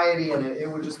society and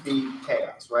it would just be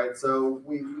chaos, right? So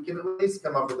we can at least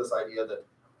come up with this idea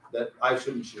that I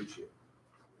shouldn't shoot you.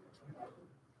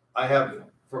 I have,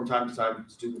 from time to time,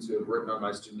 students who have written on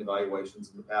my student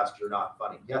evaluations in the past, "You're not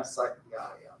funny." Yes, I am.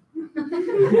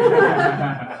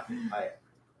 I am.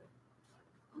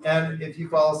 And if you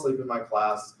fall asleep in my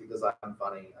class because I'm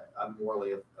funny, I'm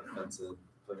morally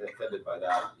offended by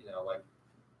that. You know, like,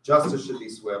 justice should be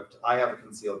swift. I have a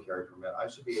concealed carry permit. I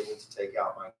should be able to take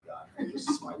out my gun and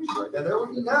just smite you right there. There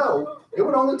would be it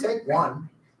would only take one,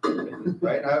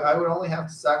 right? I would only have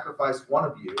to sacrifice one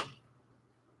of you,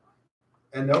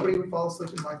 and nobody would fall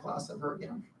asleep in my class ever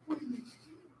again.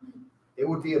 It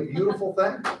would be a beautiful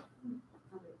thing,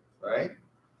 right?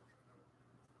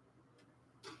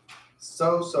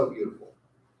 So beautiful.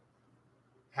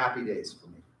 Happy days for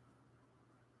me.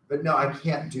 But no, I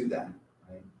can't do that,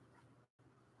 right?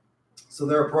 So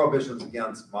there are prohibitions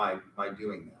against my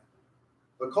doing that.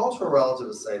 But cultural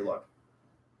relativists say, look,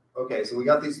 okay, so we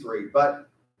got these three, but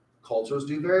cultures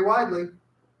do vary widely.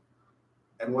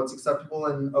 And what's acceptable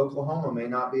in Oklahoma may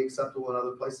not be acceptable in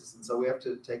other places. And so we have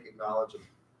to take knowledge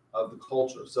of the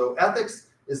culture. So ethics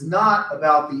is not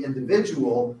about the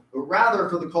individual, but rather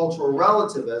for the cultural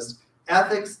relativist,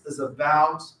 ethics is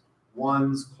about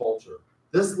one's culture.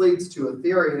 This leads to a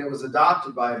theory, and it was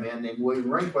adopted by a man named William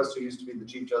Rehnquist, who used to be the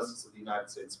Chief Justice of the United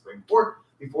States Supreme Court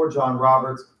before John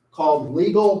Roberts, called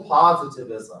legal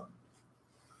positivism.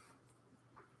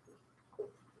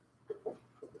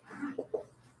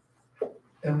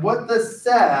 And what this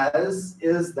says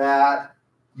is that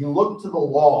you look to the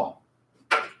law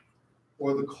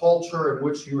or the culture in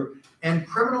which you're, and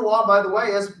criminal law, by the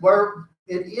way,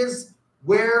 is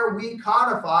where we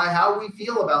codify how we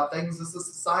feel about things as a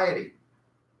society.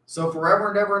 So forever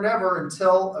and ever and ever,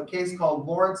 until a case called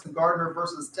Lawrence and Gardner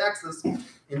versus Texas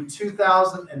in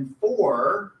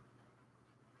 2004,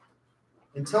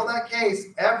 until that case,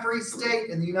 every state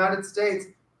in the United States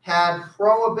had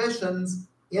prohibitions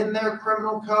in their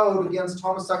criminal code against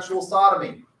homosexual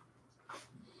sodomy.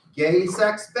 Gay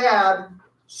sex bad,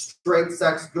 straight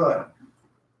sex good.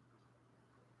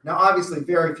 Now, obviously,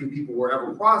 very few people were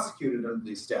ever prosecuted under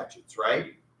these statutes,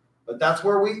 right? But that's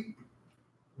where we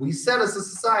said as a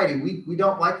society, we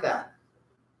don't like that.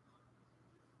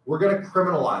 We're going to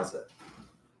criminalize it.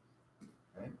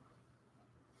 Okay?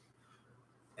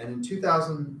 And in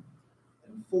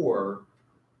 2004,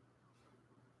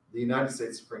 the United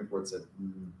States Supreme Court said,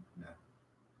 no.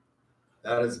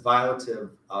 That is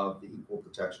violative of the Equal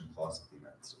Protection Clause of the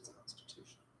United States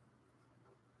Constitution.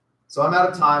 So I'm out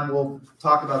of time. We'll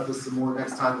talk about this some more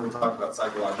next time. We'll talk about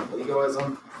psychological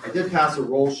egoism. I did pass a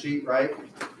roll sheet, right?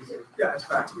 Yeah, it's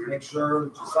back to you. Make sure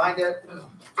that you signed it.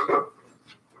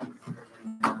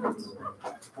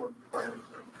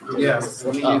 Yes,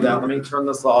 let me do that. Let me turn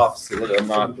this off so that I'm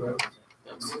not.